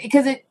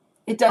 Because it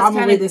does probably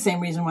kind of the same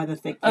reason why the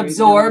thick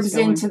absorbs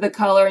into the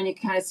color and you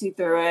kind of see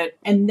through it.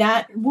 And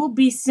that will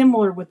be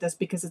similar with this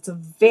because it's a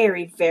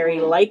very, very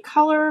light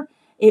color.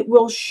 It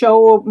will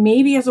show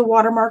maybe as a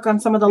watermark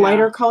on some of the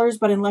lighter colors,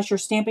 but unless you're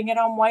stamping it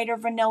on white or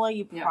vanilla,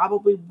 you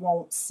probably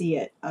won't see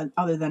it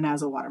other than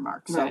as a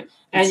watermark. So right.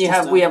 And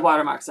we have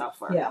watermark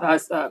software. Yeah.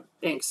 That's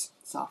inks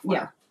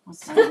software. Yeah.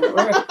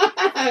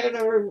 I don't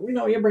know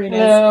where your brain is.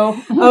 No.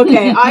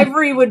 Okay,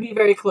 ivory would be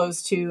very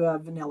close to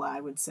vanilla,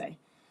 I would say.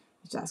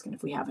 Just asking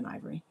if we have an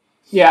ivory.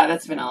 Yeah,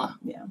 that's vanilla.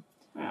 Yeah.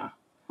 Yeah.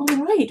 All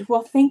right.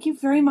 Well, thank you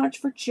very much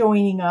for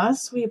joining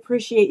us. We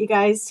appreciate you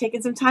guys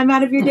taking some time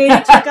out of your day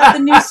to check out the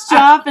new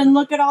stuff and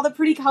look at all the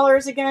pretty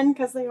colors again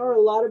because they are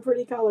a lot of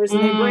pretty colors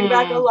and they bring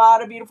back a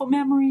lot of beautiful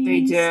memories. They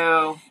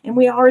do. And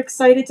we are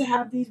excited to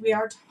have these. We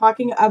are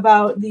talking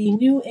about the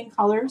new ink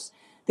colors.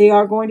 They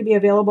are going to be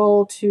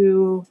available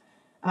to...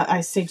 I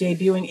say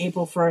debuting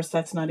April 1st.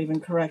 That's not even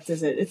correct,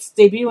 is it? It's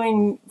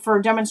debuting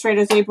for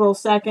demonstrators April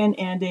 2nd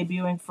and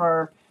debuting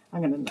for...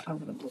 I'm gonna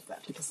move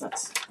that because I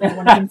don't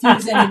want to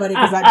confuse anybody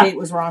because that date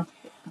was wrong.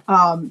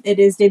 It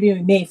is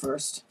debuting May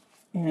 1st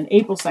and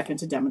April 2nd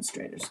to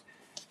demonstrators.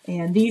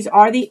 And these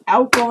are the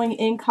outgoing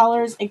ink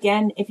colors.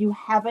 Again, if you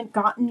haven't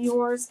gotten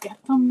yours,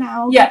 get them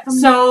now. Yeah,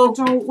 so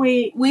don't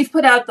wait. We've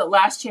put out the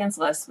last chance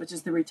list, which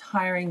is the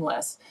retiring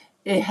list.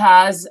 It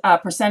has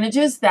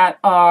percentages that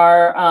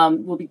are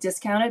will be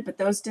discounted, but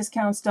those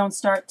discounts don't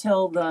start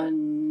till the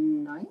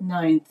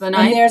 9th. The 9th.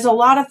 And there's a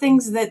lot of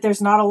things that there's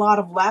not a lot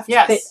of left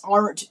that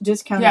aren't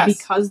discounted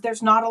because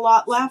there's not a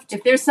lot left.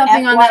 If there's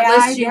something on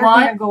that list you want,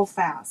 they're going to go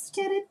fast.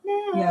 Get it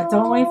now. Yeah,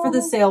 don't wait for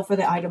the sale for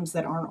the items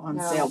that aren't on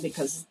sale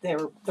because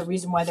the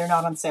reason why they're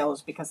not on sale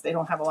is because they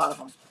don't have a lot of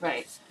them.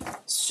 Right.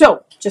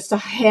 So, just a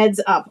heads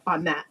up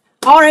on that.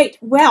 All right,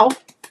 well...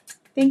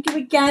 Thank you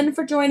again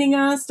for joining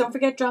us. Don't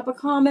forget, drop a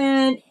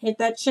comment, hit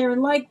that share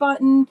and like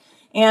button.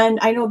 And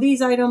I know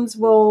these items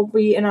will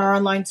be in our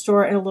online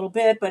store in a little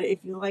bit, but if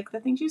you like the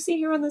things you see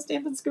here on the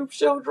Stampin' Scoop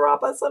Show,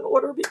 drop us an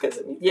order because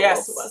it means the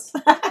world to us.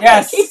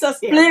 Yes. It keeps us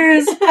here.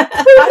 Please.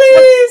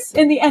 Please.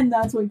 In the end,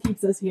 that's what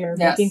keeps us here,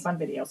 making fun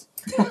videos.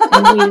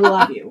 And we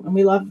love you. And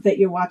we love that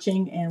you're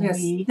watching.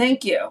 And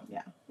thank you.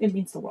 Yeah, it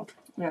means the world.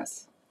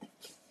 Yes.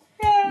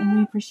 And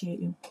we appreciate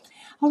you.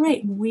 All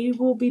right, we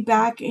will be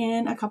back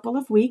in a couple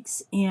of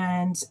weeks,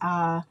 and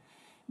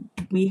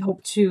we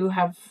hope to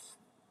have...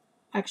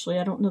 Actually,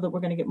 I don't know that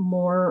we're going to get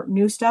more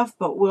new stuff,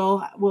 but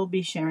we'll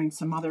be sharing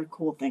some other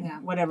cool thing.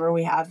 Yeah. Whatever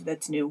we have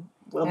that's new,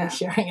 we'll be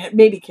sharing it.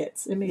 Maybe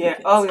kits. It may be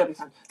kits. Oh, that'll be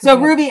fun. So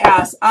Ruby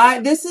asks,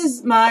 this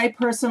is my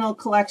personal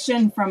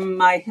collection from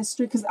my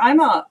history, because I'm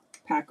a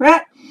pack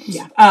rat.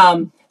 Yeah.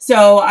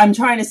 So I'm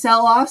trying to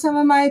sell off some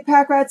of my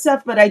pack rat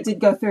stuff, but I did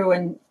go through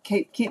and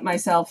keep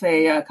myself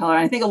a color.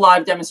 And I think a lot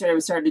of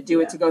demonstrators started to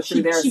do it to go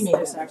through their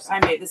stuff.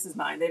 This is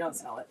mine. They don't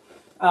sell it.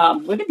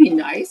 Would it be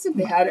nice if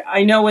they had it?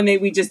 I know when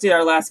we just did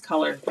our last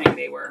color thing,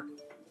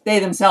 they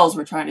themselves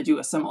were trying to do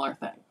a similar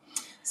thing.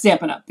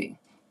 Stampin' Up!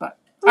 But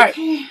all right.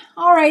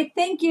 All right.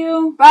 Thank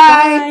you.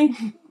 Bye.